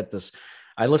 And then I get this.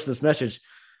 I listen to this message.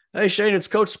 Hey Shane, it's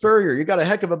Coach Spurrier. You got a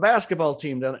heck of a basketball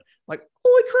team down there. Like,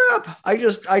 holy crap! I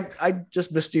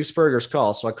just missed Steve Spurrier's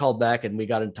call, so I called back and we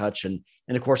got in touch. And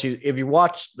of course, if you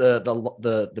watch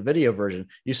the video version,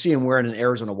 you see him wearing an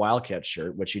Arizona Wildcat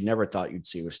shirt, which you never thought you'd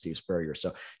see with Steve Spurrier.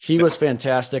 So he was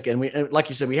fantastic, and like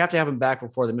you said, we have to have him back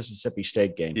before the Mississippi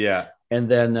State game. Yeah. And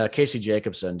then Casey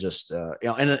Jacobsen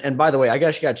and by the way, I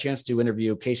guess you got a chance to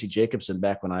interview Casey Jacobsen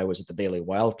back when I was at the Daily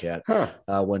Wildcat,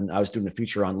 when I was doing a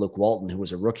feature on Luke Walton, who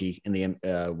was a rookie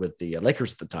with the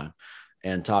Lakers at the time,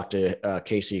 and talked to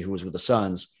Casey, who was with the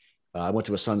Suns. I went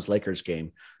to a Suns-Lakers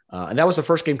game. And that was the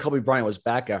first game Kobe Bryant was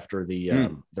back after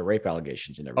the rape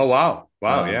allegations and everything. Oh,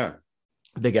 wow. Yeah.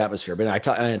 Big atmosphere. But I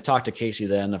talked to Casey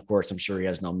then. Of course, I'm sure he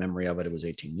has no memory of it. It was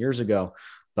 18 years ago.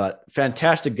 But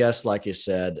fantastic guest, like you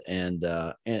said. And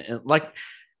like,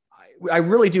 I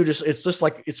really do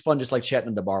it's fun just like chatting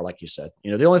at the bar, like you said.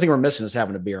 The only thing we're missing is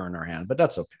having a beer in our hand, but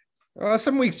that's okay.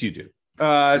 Some weeks you do.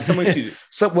 Some weeks you do.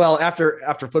 So, well, after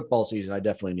football season, I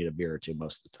definitely need a beer or two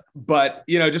most of the time. But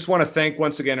just want to thank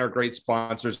once again our great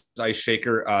sponsors, Ice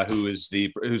Shaker, who's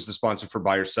the sponsor for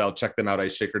Buy or Sell. Check them out,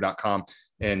 iceshaker.com.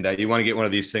 And you want to get one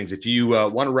of these things if you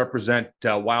want to represent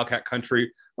Wildcat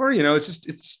country, or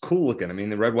it's cool looking. I mean,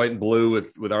 the red, white, and blue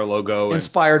with our logo,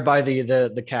 inspired by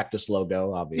the cactus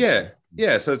logo, obviously.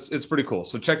 Yeah. So it's pretty cool.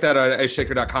 So check that out at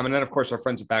iceshaker.com. And then, of course, our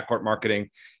friends at Backcourt Marketing.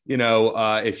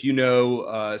 If you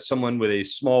know someone with a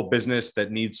small business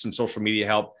that needs some social media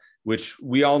help, which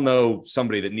we all know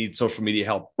somebody that needs social media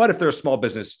help, but if they're a small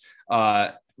business,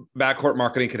 Backcourt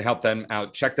Marketing can help them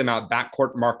out. Check them out,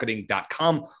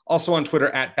 backcourtmarketing.com. Also on Twitter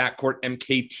at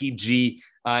backcourtmktg,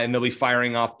 and they'll be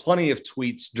firing off plenty of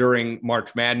tweets during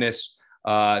March Madness.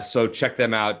 So check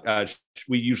them out.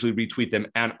 We usually retweet them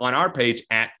on our page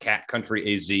at Cat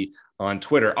Country AZ on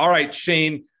Twitter. All right,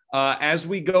 Shane, as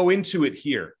we go into it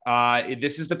here,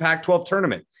 this is the Pac-12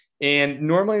 tournament. And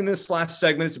normally in this last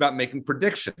segment, it's about making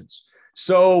predictions.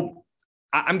 So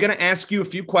I'm going to ask you a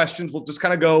few questions. We'll just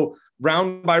kind of go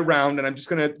round by round. And I'm just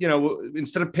going to,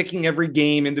 instead of picking every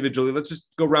game individually, let's just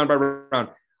go round by round.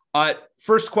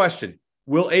 First question,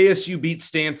 will ASU beat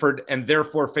Stanford and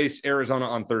therefore face Arizona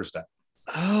on Thursday?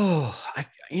 Oh,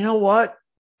 you know what?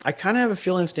 I kind of have a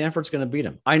feeling Stanford's going to beat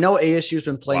them. I know ASU's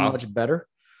been playing much better,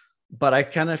 but I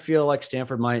kind of feel like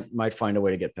Stanford might find a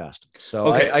way to get past them.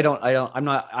 So okay. I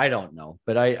don't know,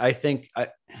 but I think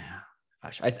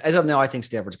as of now, I think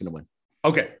Stanford's going to win.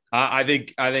 Okay. I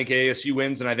think ASU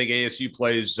wins, and I think ASU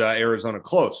plays Arizona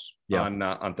close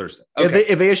on Thursday. Okay.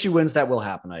 If ASU wins, that will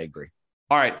happen. I agree.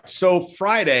 All right. So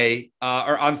Friday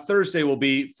or on Thursday will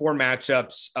be 4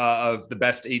 matchups of the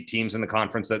best 8 teams in the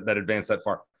conference that advance that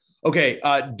far. Okay.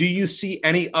 Do you see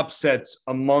any upsets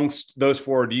amongst those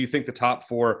 4? Do you think the top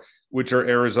 4, which are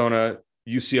Arizona,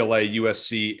 UCLA,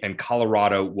 USC, and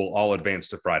Colorado, will all advance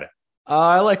to Friday?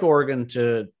 I like Oregon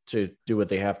to do what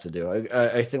they have to do.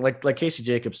 I think like Casey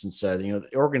Jacobsen said,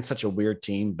 Oregon's such a weird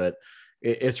team, but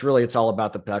it's all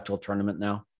about the Pac-12 tournament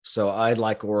now. So I'd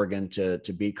like Oregon to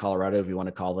beat Colorado, if you want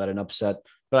to call that an upset,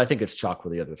 but I think it's chalk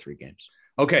with the other 3 games.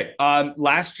 Okay.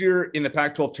 Last year in the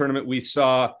Pac-12 tournament, we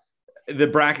saw the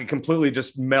bracket completely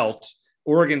just melt.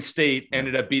 Oregon State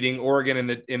ended up beating Oregon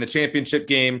in the championship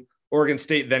game. Oregon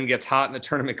State then gets hot in the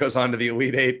tournament, goes on to the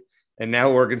Elite 8. And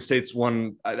now Oregon State's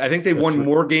won. I think they won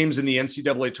more games in the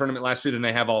NCAA tournament last year than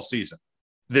they have all season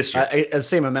this year. The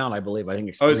same amount, I believe. I think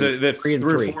it's 3, is it 3 and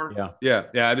 3 or 4? Yeah.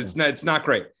 It's not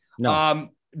great. No.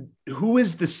 Who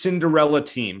is the Cinderella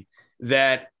team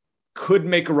that could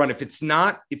make a run? If it's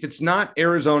not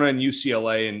Arizona and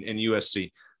UCLA and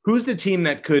USC, who's the team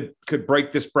that could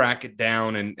break this bracket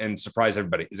down and surprise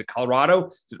everybody? Is it Colorado?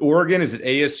 Is it Oregon? Is it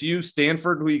ASU?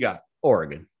 Stanford? Who you got?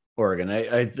 Oregon.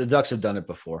 The Ducks have done it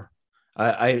before.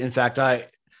 In fact,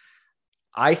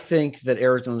 I think that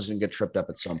Arizona's going to get tripped up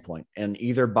at some point, and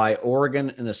either by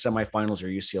Oregon in the semifinals or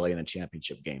UCLA in the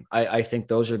championship game. I think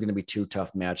those are going to be 2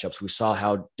 tough matchups. We saw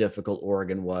how difficult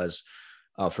Oregon was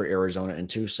for Arizona in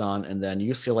Tucson, and then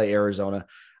UCLA, Arizona.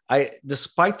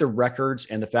 Despite the records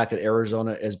and the fact that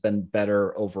Arizona has been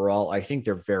better overall, I think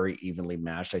they're very evenly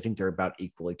matched. I think they're about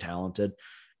equally talented,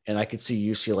 and I could see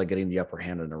UCLA getting the upper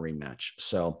hand in a rematch.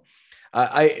 So,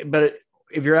 but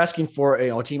if you're asking for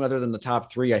a team other than the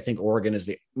top 3, I think Oregon is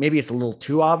maybe it's a little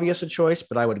too obvious a choice,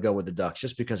 but I would go with the Ducks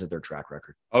just because of their track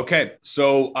record. Okay.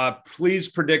 So please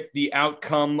predict the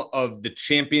outcome of the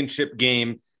championship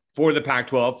game for the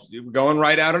Pac-12. We're going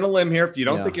right out on a limb here. If you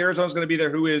don't think Arizona's going to be there,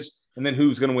 who is, and then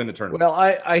who's going to win the tournament? Well,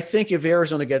 I think if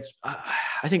Arizona gets,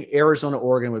 I think Arizona,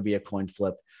 Oregon would be a coin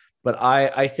flip. But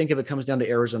I think if it comes down to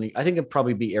Arizona, I think it'd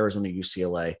probably be Arizona,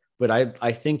 UCLA. But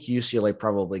I think UCLA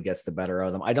probably gets the better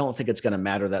of them. I don't think it's going to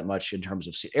matter that much in terms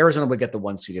of Arizona would get the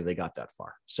 1 seed if they got that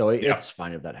far. So it's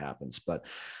fine if that happens. But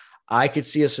I could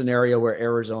see a scenario where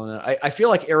Arizona, I feel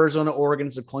like Arizona, Oregon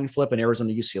is a coin flip and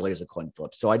Arizona, UCLA is a coin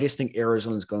flip. So I just think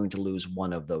Arizona is going to lose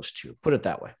one of those 2. Put it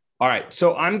that way. All right.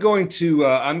 So I'm going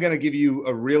to give you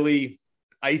a really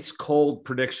ice cold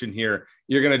prediction here.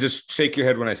 You're going to just shake your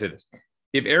head when I say this.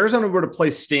 If Arizona were to play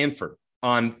Stanford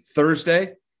on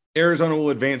Thursday, Arizona will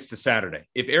advance to Saturday.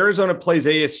 If Arizona plays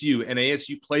ASU and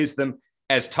ASU plays them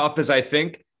as tough as I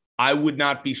think, I would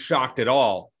not be shocked at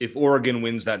all if Oregon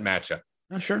wins that matchup.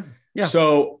 Oh, sure. Yeah.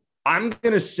 So I'm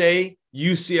going to say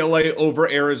UCLA over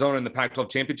Arizona in the Pac-12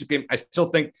 championship game. I still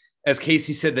think, as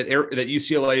Casey said, that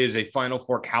UCLA is a Final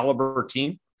Four caliber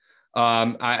team.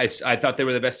 I thought they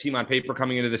were the best team on paper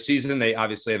coming into the season. They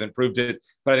obviously haven't proved it,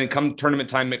 but I think come tournament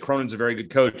time, Mick Cronin's a very good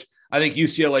coach. I think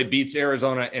UCLA beats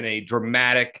Arizona in a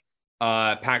dramatic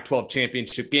Pac-12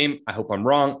 championship game. I hope I'm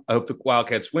wrong. I hope the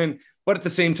Wildcats win. But at the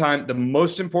same time, the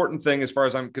most important thing, as far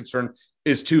as I'm concerned,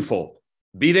 is twofold.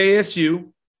 Beat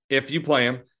ASU if you play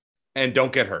them, and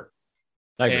don't get hurt.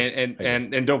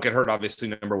 And don't get hurt, obviously,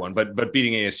 number one. But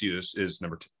beating ASU is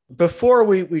number two. Before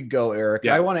we go, Eric,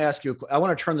 I want to ask you. I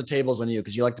want to turn the tables on you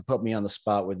because you like to put me on the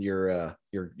spot with your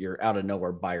out of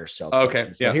nowhere by yourself.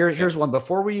 Okay. So here's one.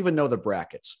 Before we even know the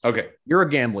brackets. Okay. You're a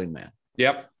gambling man.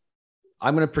 Yep.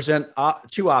 I'm going to present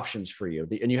two options for you,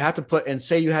 and you have to put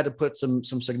say you had to put some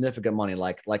significant money.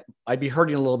 Like I'd be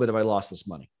hurting a little bit if I lost this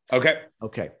money. Okay.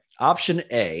 Option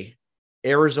A,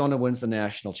 Arizona wins the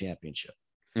national championship.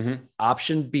 Mm-hmm.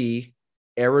 Option B,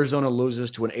 Arizona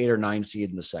loses to an 8 or 9 seed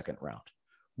in the second round.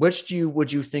 Which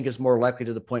would you think is more likely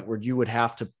to the point where you would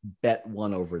have to bet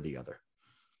one over the other?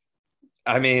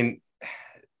 I mean,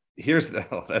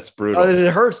 that's brutal.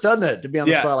 It hurts, doesn't it, to be on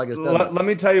the spot like it's done? Let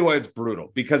me tell you why it's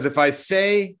brutal. Because if I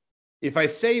say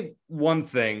one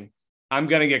thing, I'm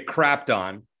going to get crapped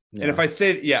on. Yeah. And if I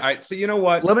say, so you know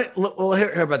what?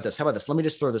 How about this? Let me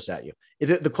just throw this at you.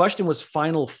 If the question was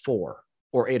Final Four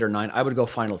or 8 or 9, I would go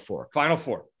Final Four. Final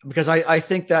Four. Because I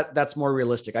think that's more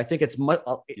realistic. I think it's much.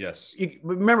 Yes.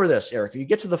 Remember this, Eric. You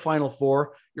get to the Final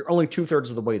Four, you're only 2/3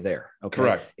 of the way there. Okay.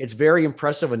 Correct. It's very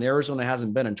impressive, and Arizona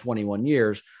hasn't been in 21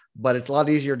 years, but it's a lot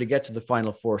easier to get to the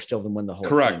Final Four still than win the whole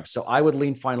thing. So I would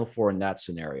lean Final Four in that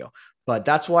scenario. But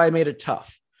that's why I made it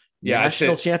tough. Yeah.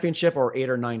 National championship or 8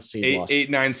 or 9 seed loss.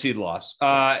 8-9 seed loss.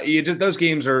 Those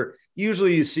games are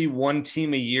usually you see one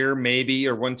team a year, maybe,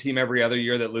 or one team every other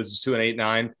year that loses to an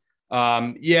 8-9. I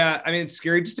mean, it's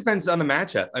scary. It just depends on the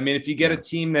matchup. I mean, if you get a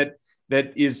team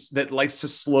that likes to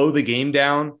slow the game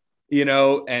down,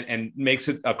 and makes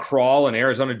it a crawl, and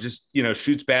Arizona just,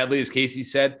 shoots badly, as Casey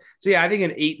said. So yeah, I think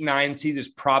an 8-9 seed is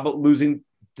probably losing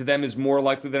to them is more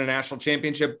likely than a national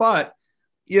championship. But,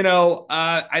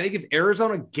 I think if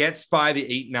Arizona gets by the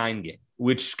 8-9 game,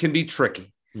 which can be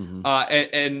tricky, mm-hmm.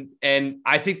 and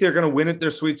I think they're going to win at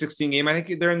their Sweet 16 game. I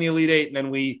think they're in the Elite Eight, and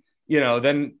then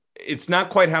then it's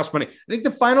not quite house money. I think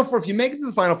the Final Four, if you make it to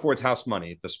the Final Four, it's house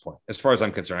money at this point, as far as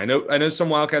I'm concerned. I know some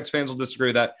Wildcats fans will disagree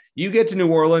with that. You get to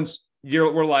New Orleans,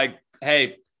 we're like,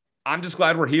 hey, I'm just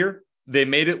glad we're here. They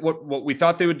made it what we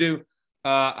thought they would do.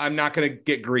 I'm not going to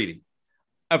get greedy.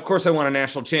 Of course, I want a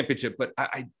national championship, but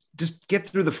I just get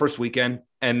through the first weekend,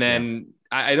 and then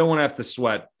I don't want to have to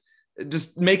sweat.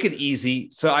 Just make it easy.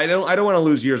 So I don't want to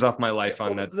lose years off my life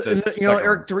on that.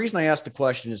 Eric, the reason I asked the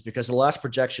question is because the last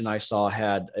projection I saw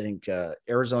had, I think,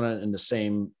 Arizona in the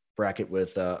same bracket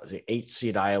with the 8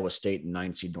 seed Iowa State and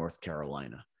 9 seed North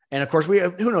Carolina. And of course,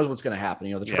 who knows what's going to happen?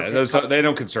 They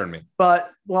don't concern me. But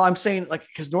I'm saying,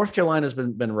 because North Carolina has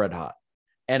been red hot,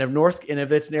 and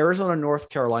if it's Arizona, North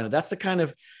Carolina, that's the kind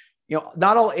of,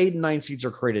 not all 8 and 9 seeds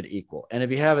are created equal. And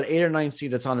if you have an 8 or 9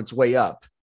 seed that's on its way up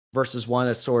versus one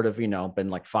that's sort of, been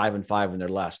like 5-5 in their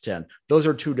last 10, those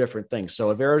are two different things.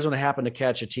 So if Arizona happened to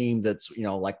catch a team that's,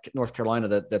 like North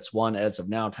Carolina, that's won as of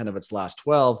now 10 of its last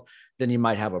 12, then you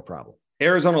might have a problem.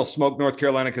 Arizona will smoke North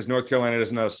Carolina because North Carolina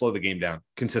doesn't know how to slow the game down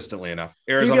consistently enough.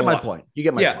 Arizona, you get my point.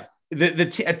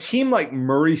 point. A team like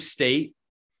Murray State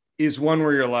is one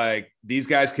where you're like, these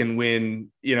guys can win,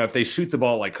 if they shoot the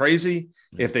ball like crazy,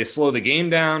 if they slow the game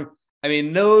down. I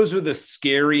mean, those are the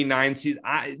scary 9 seeds.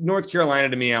 North Carolina,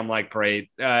 to me, I'm like,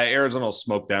 great. Arizona will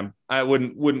smoke them. I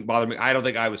wouldn't bother me. I don't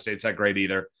think Iowa State's that great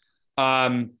either.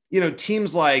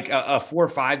 Teams like a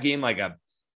 4-5 game, like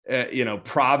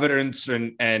Providence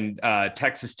and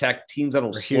Texas Tech, teams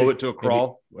that'll slow it to a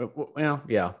crawl. Well,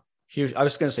 yeah. I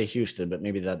was going to say Houston, but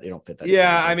maybe that they don't fit that.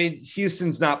 Yeah, I mean,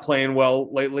 Houston's not playing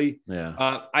well lately.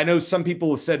 Yeah. I know some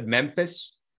people have said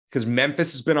Memphis, because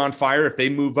Memphis has been on fire. If they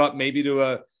move up maybe to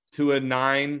a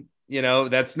 9,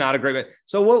 that's not a great bet.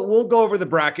 So we'll go over the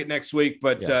bracket next week.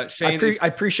 But Shane, I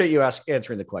appreciate you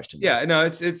answering the question. Yeah, no,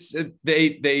 it's the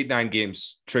 8-9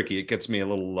 games tricky. It gets me a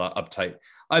little uptight.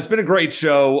 It's been a great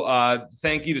show.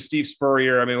 Thank you to Steve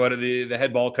Spurrier. I mean, what the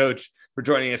head ball coach, for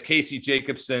joining us. Casey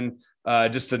Jacobsen,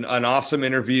 just an awesome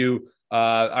interview.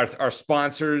 Our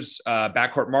sponsors,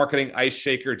 Backcourt Marketing, Ice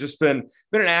Shaker, just been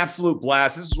an absolute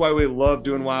blast. This is why we love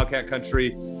doing Wildcat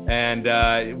Country, and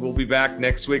we'll be back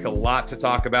next week. A lot to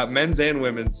talk about, men's and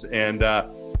women's. And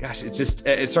gosh,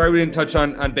 sorry we didn't touch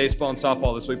on baseball and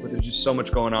softball this week, but there's just so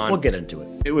much going on. We'll get into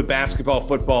it. With basketball,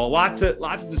 football, a lot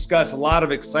to discuss, a lot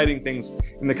of exciting things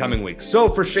in the coming weeks. So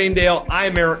for Shane Dale,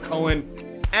 I'm Eric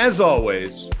Cohen. As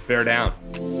always, bear down.